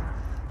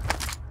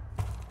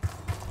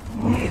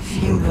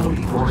 If you know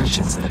the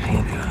origins of the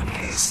Pantheon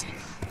case,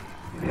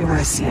 they were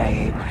a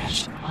CIA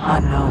branch,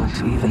 unknown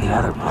to even the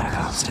other Black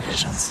Ops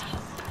divisions.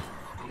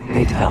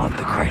 They developed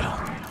the Cradle.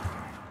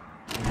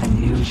 A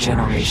new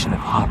generation of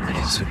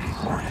operatives would be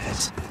born of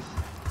it.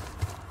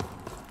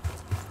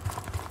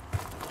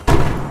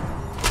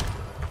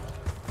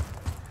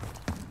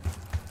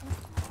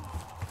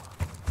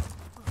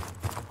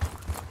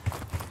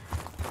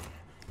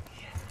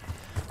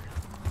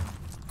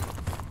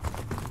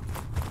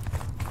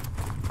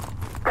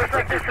 Looks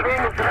like this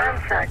room was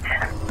ransacked.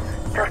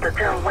 Tough to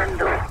tell when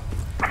though.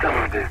 Some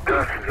of this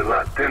dust is a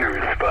lot thinner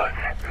in spots.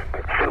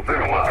 Still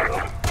been a while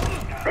though.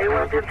 They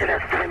weren't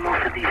interested in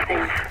most of these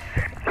things.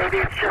 Maybe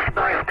it's just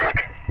biotech.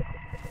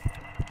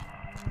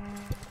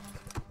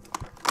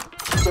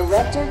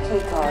 Director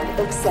keycard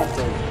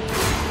accepted.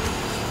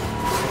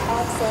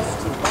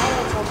 Access to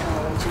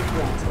biotechnology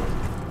granted.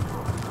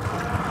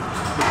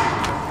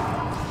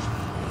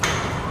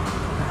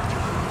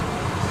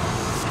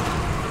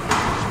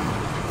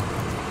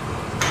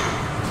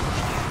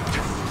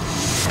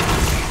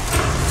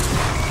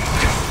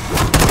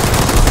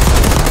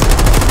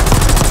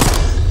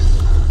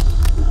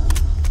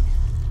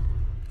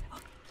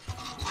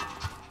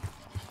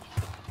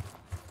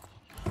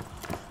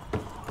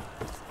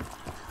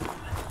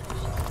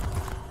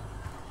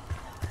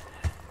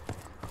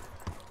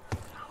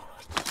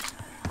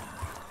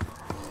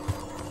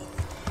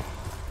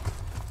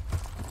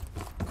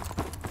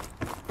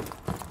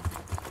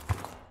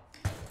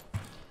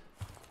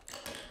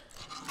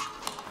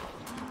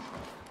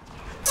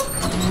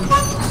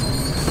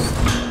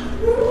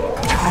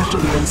 After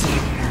the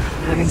incident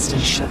here, Livingston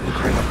shut the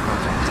Cradle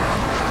program down.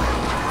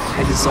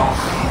 I dissolved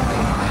the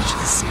campaign branch of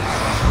the CIA.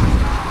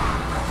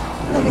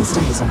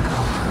 Livingston was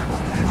uncomfortable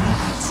with their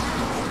methods.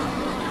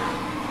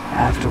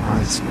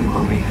 Afterwards, we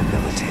were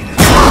rehabilitated.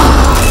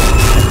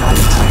 And not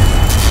entirely.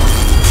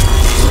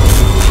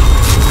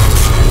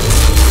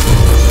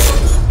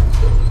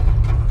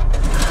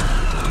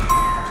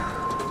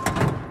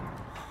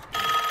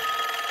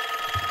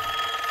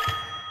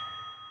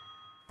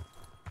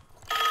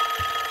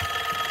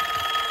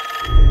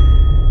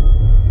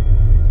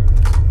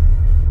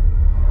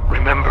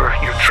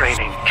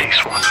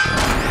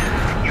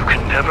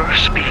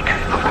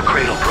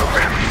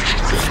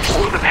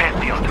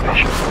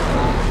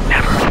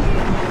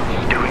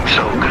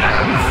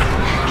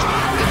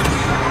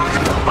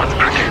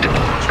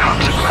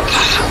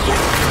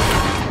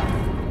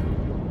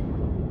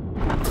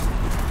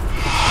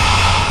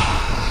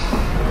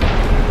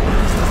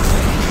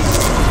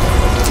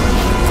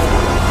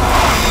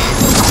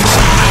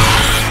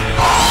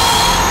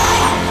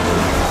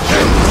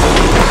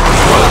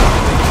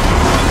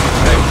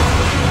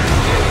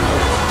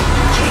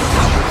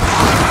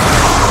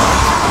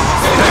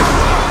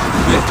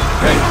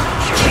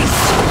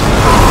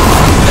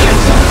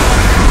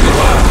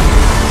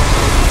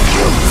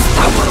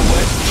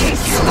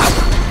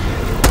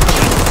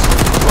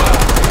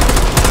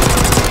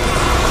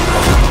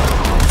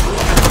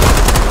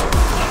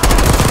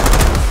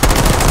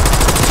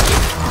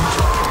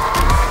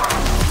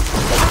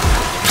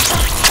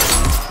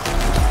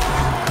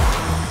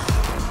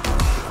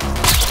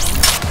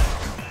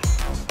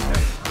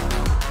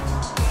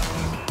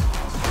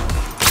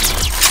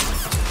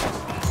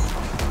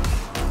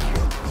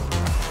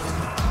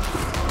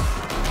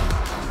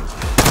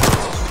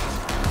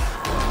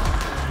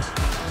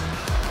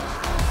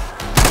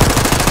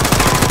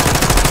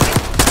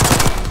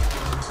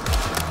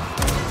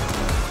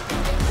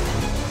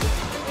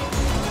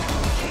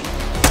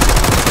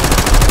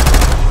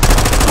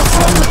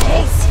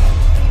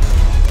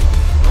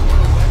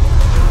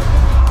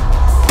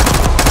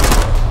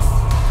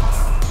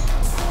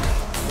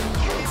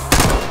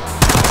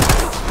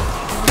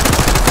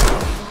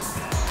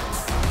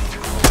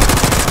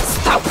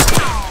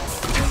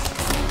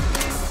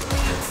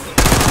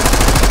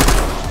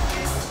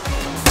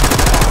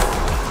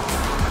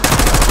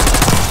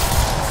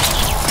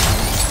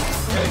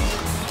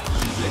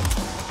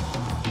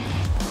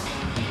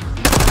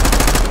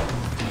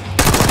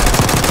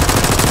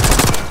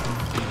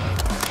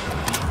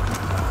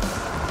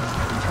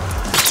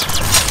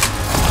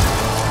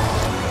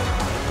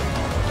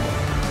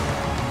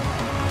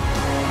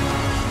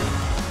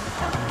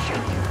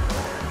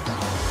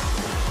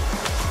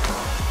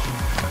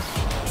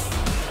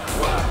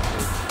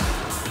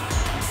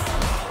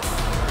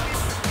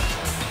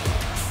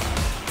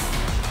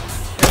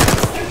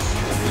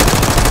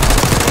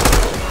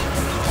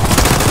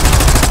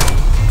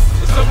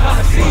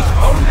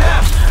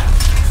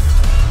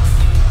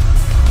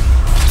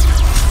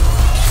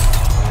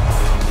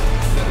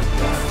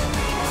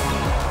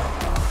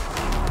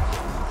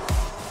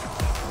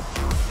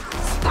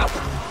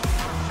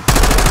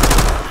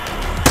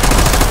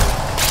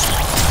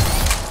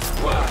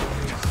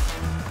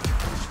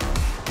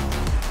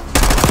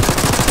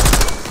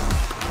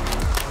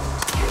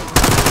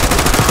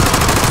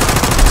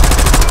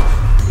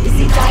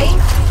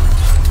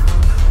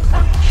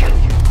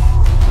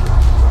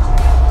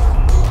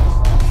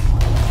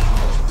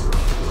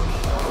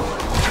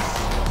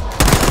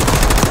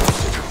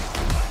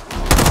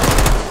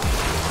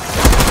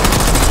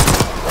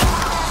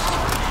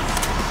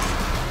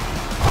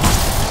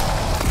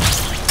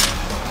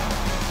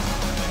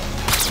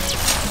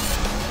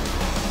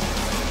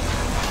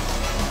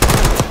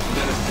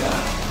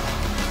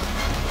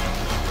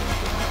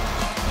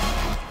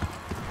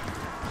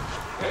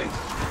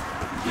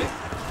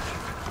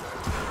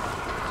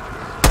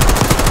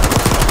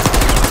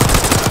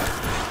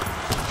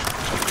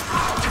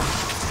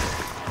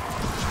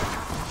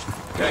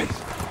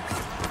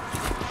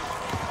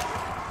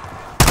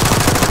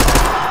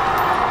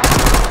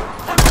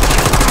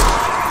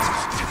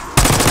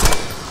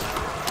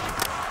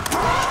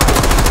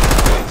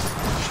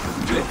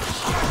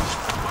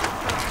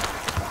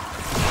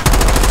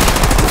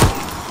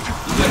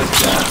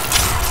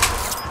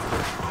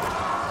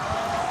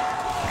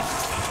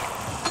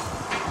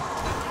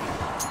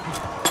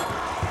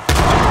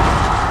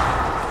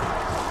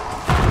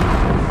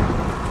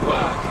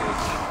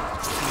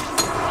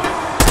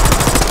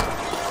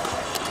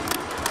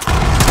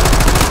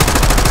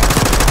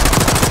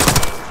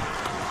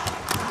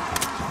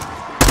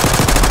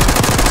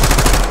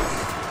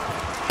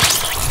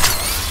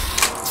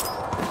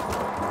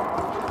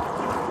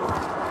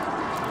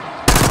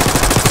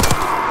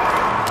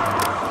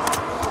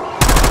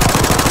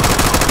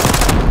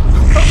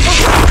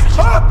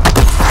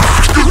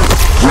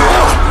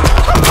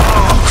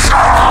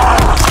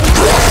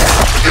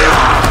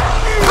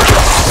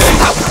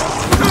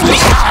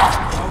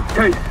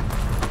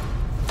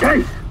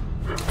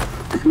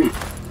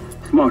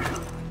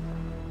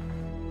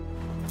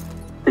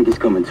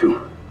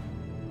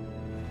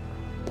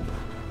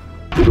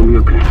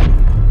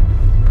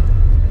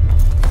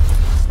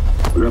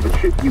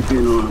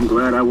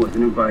 I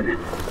wasn't invited.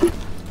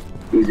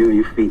 Easy on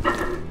your feet.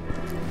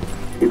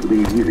 Can't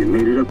believe you even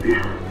made it up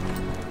here.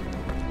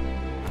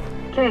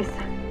 Case.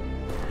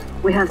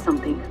 We have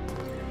something.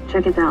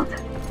 Check it out.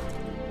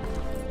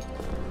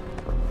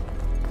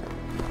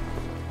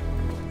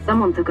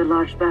 Someone took a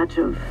large batch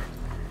of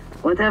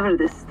whatever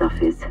this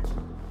stuff is.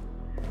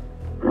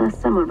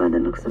 Last summer by the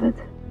looks of it.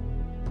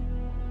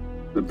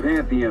 The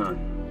Pantheon.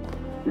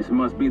 This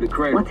must be the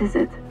cradle. What is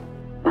it?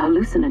 A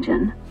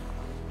hallucinogen?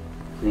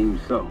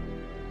 Seems so.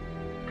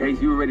 Case,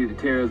 you were ready to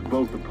tear us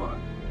both apart.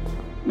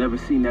 Never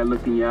seen that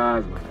look in your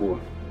eyes before.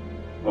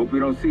 Hope we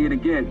don't see it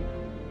again.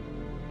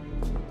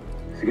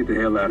 Let's get the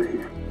hell out of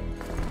here.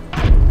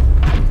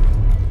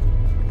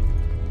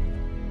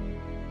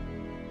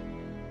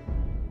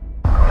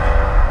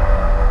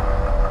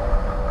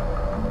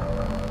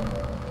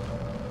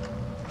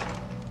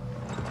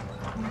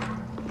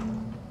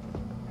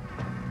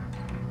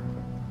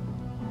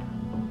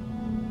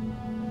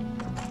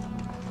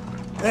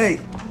 Hey!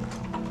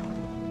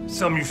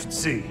 Something you should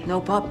see. No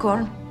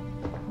popcorn?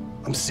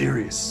 I'm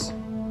serious.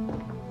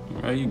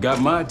 Well, you got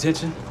my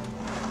attention.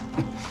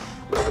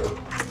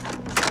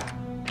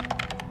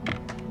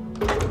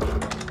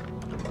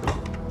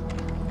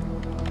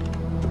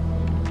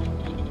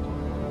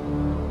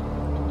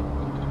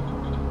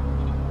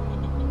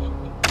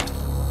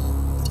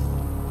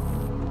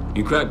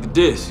 You cracked the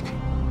disc.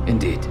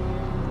 Indeed.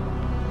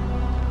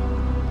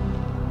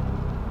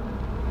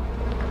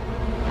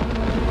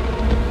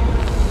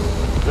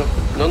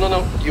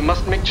 No. You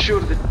must make sure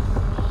that...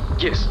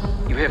 Yes,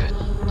 you have it.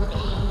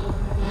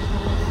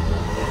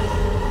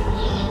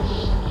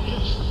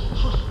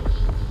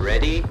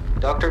 Ready,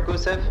 Dr.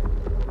 Gusev?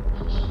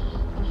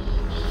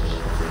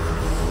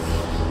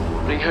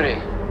 Bring her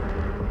in.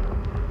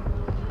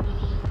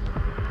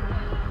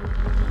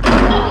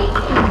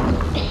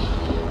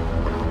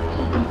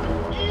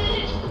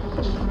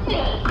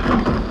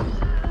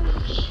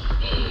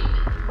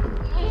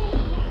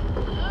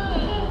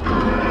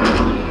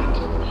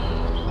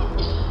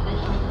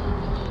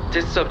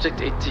 Test subject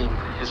 18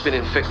 has been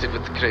infected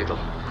with the cradle.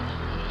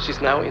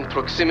 She's now in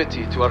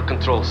proximity to our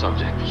control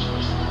subject.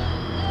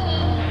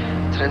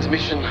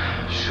 Transmission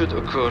should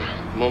occur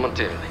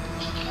momentarily.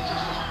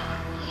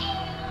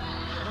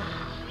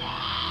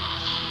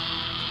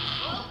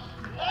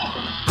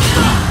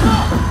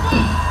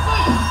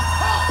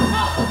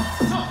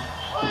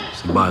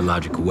 It's a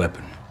biological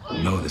weapon.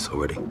 You know this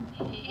already.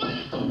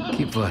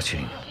 Keep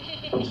watching.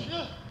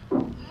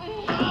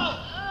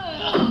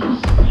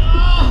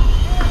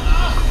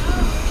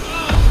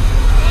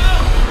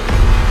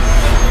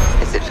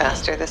 Is it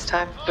faster this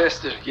time?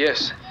 Faster,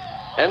 yes.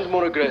 And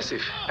more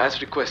aggressive,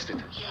 as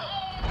requested.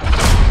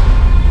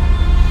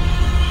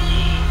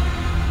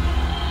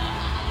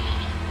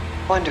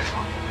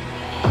 Wonderful.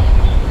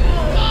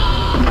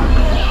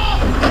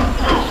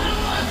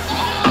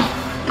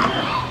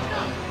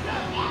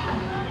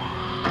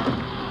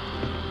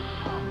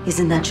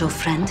 Isn't that your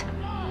friend?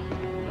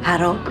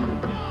 Harrow?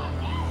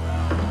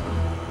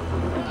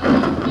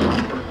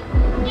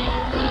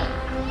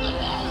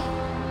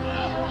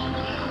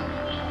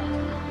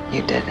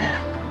 You did it.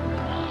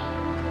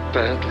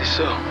 Apparently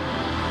so.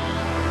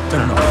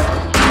 Turn it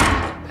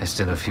off. There's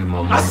still a few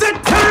more moments. I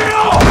said turn it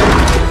off!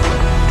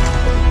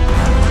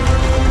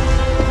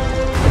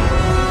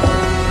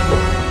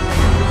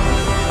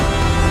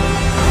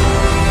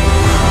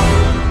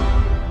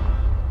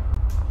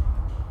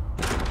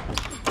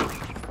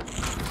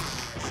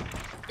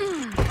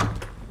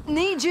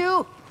 Need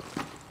you!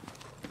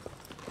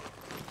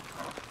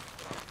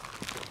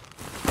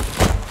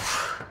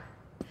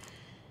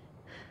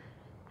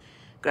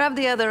 Grab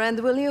the other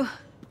end, will you?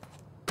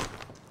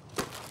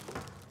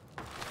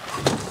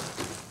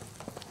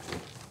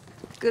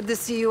 Good to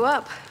see you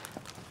up.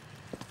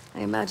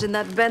 I imagine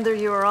that bender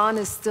you were on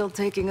is still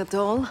taking a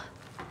toll.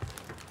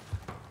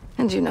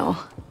 And you know,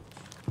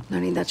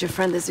 learning that your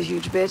friend is a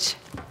huge bitch.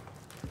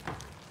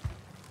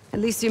 At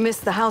least you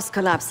missed the house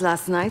collapse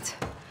last night.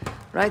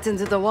 Right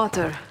into the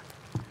water.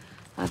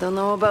 I don't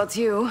know about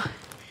you,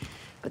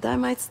 but I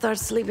might start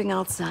sleeping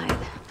outside.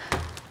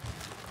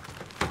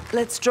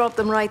 Let's drop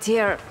them right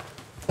here.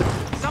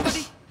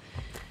 Somebody!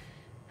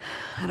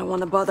 I don't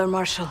want to bother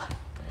Marshall.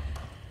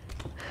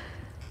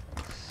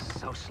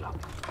 So slow.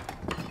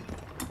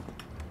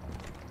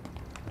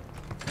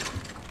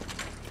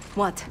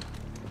 What?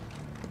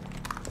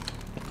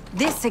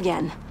 This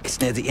again? It's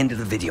near the end of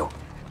the video.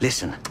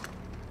 Listen.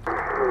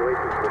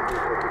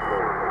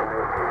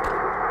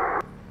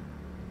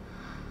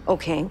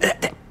 Okay.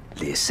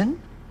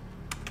 Listen?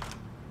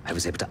 I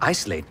was able to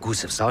isolate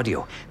Gusev's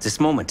audio. This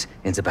moment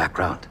in the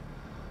background.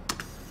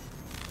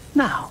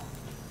 Now.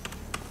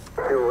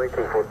 Still waiting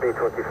for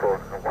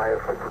B-24, a wire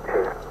from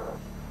Fuchina.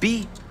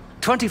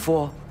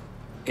 B-24,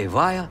 a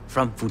wire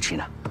from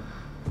Fuchina.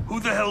 Who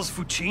the hell's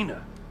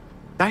Fuchina?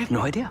 I have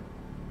no idea.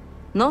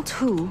 Not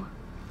who.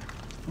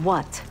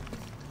 What?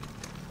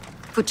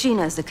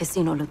 Fucina is a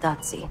casino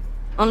Lutazzi.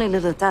 Only the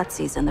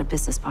Lutazzis and their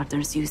business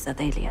partners use that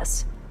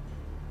alias.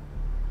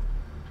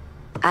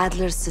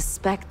 Adler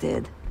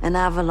suspected an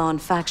Avalon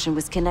faction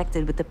was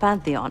connected with the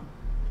Pantheon.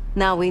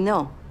 Now we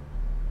know.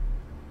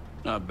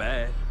 Not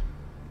bad.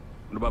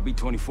 What about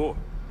B-24?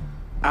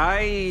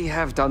 I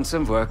have done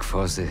some work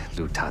for the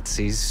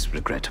Lutazzis,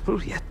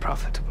 regrettable yet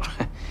profitable.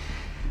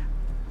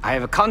 I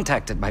have a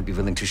contact that might be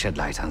willing to shed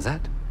light on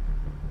that.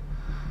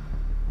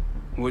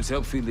 Let's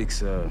help Felix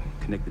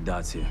connect the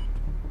dots here.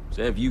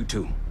 So have you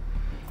two.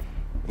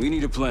 We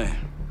need a plan.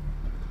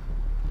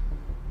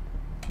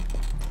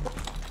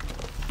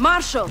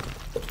 Marshall!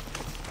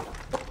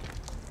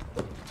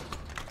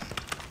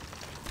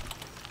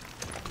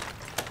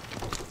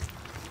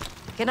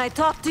 Can I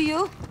talk to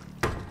you?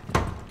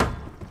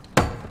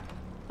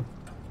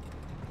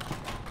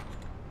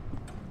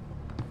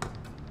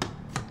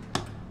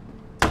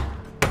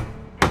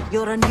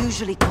 You're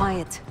unusually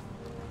quiet.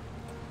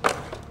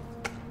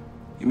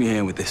 Give me a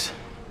hand with this.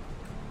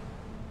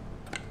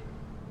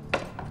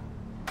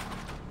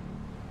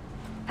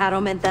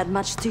 Harrow meant that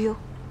much to you?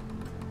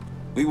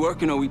 We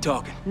working or we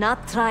talking?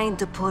 Not trying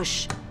to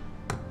push.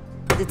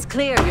 But it's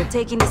clear you're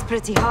taking this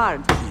pretty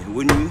hard. Yeah,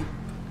 wouldn't you?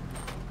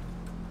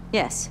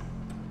 Yes.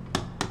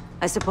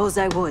 I suppose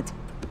I would.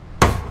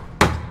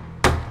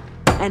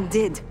 And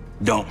did.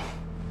 Don't.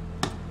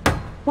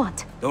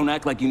 What? Don't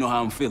act like you know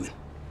how I'm feeling.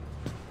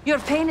 Your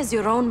pain is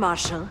your own,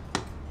 Marshall.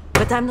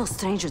 But I'm no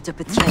stranger to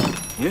betrayal.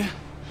 Yeah?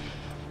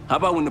 How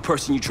about when the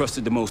person you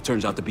trusted the most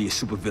turns out to be a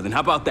supervillain? How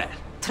about that?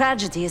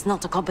 Tragedy is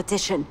not a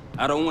competition.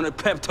 I don't want a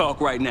pep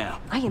talk right now.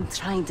 I am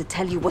trying to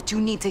tell you what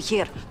you need to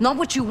hear, not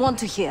what you want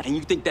to hear. And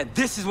you think that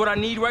this is what I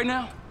need right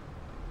now?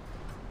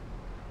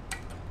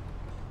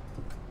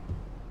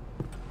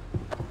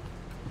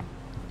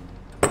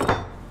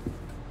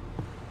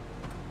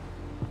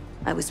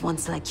 I was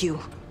once like you.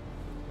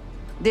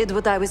 Did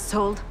what I was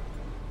told.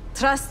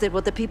 Trusted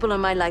what the people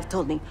in my life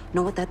told me.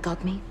 Know what that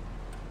got me?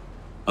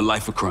 A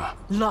life of crime.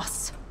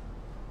 Loss.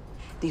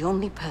 The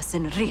only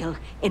person real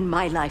in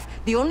my life.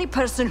 The only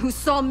person who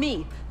saw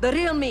me. The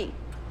real me.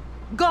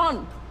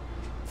 Gone.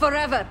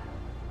 Forever.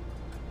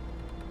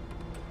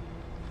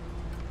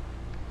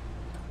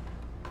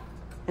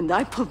 And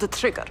I pulled the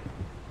trigger.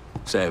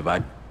 Say,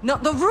 I... No,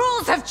 the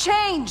rules have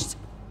changed!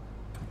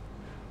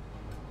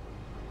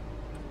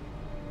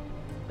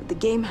 But the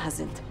game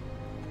hasn't.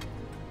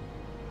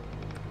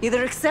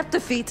 Either accept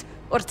defeat,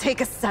 or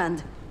take a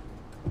stand.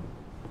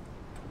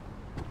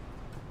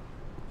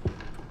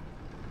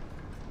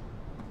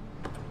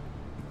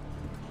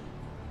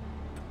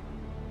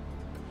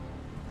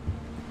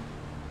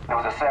 It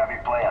was a savvy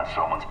play on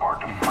someone's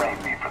part to frame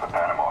me for the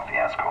Panama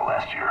fiasco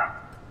last year.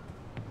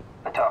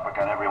 The topic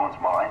on everyone's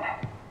mind.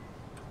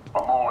 A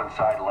mole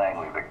inside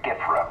Langley that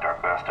gift-wrapped our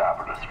best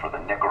operatives for the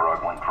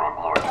Nicaraguan drug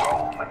lord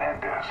Raul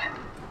Menendez.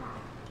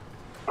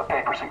 The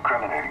papers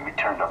incriminating me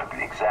turned up at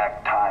the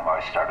exact time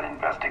I started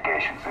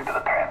investigations into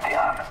the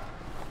Pantheon.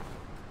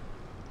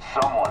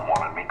 Someone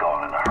wanted me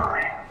gone in a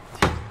hurry.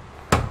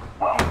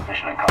 Well,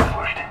 mission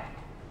accomplished.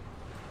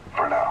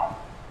 For now.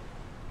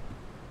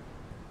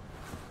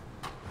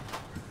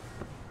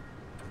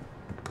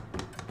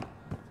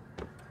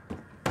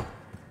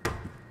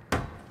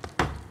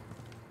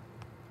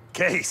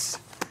 Case.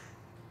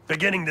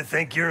 Beginning to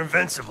think you're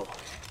invincible.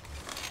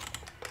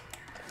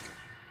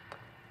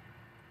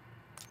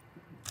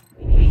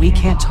 We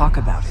can't talk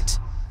about it.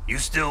 You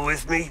still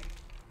with me?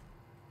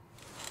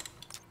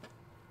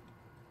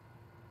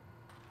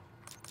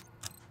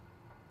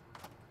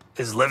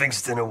 Is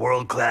Livingston a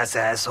world-class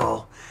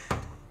asshole?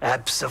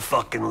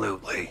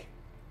 Abso-fucking-lutely.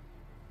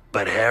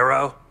 But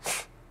Harrow?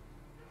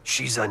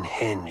 She's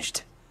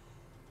unhinged.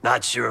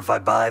 Not sure if I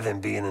buy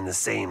them being in the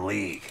same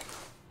league.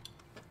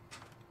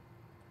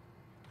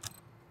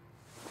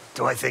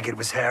 Do I think it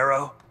was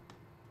Harrow?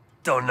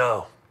 Don't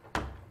know.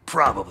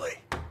 Probably.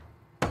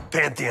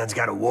 Pantheon's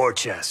got a war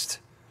chest.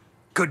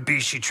 Could be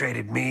she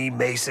traded me,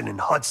 Mason,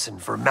 and Hudson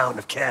for a mountain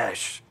of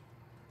cash.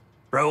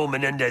 Raul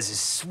Menendez is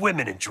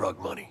swimming in drug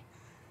money.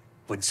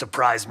 Wouldn't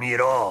surprise me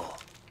at all.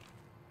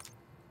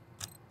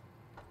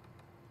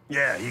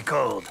 Yeah, he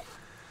called.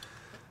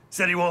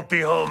 Said he won't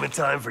be home in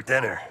time for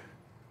dinner.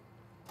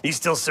 He's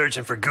still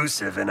searching for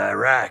Gusev in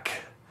Iraq.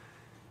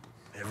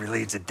 Every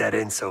lead's a dead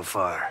end so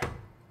far.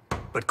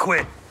 But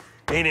quit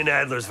ain't in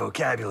Adler's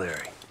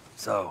vocabulary,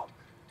 so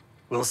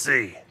we'll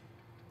see.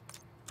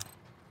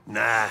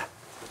 Nah,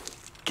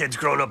 kid's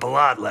grown up a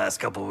lot last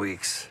couple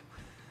weeks.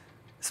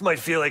 This might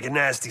feel like a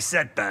nasty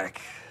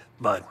setback,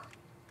 but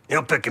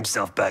he'll pick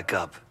himself back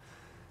up.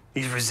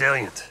 He's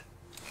resilient.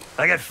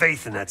 I got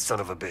faith in that son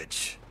of a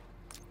bitch.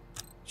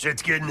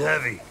 Shit's getting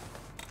heavy.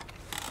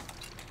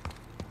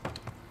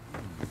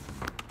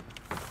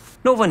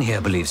 No one here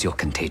believes your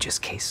contagious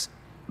case,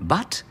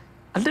 but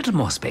a little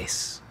more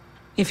space,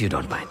 if you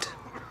don't mind.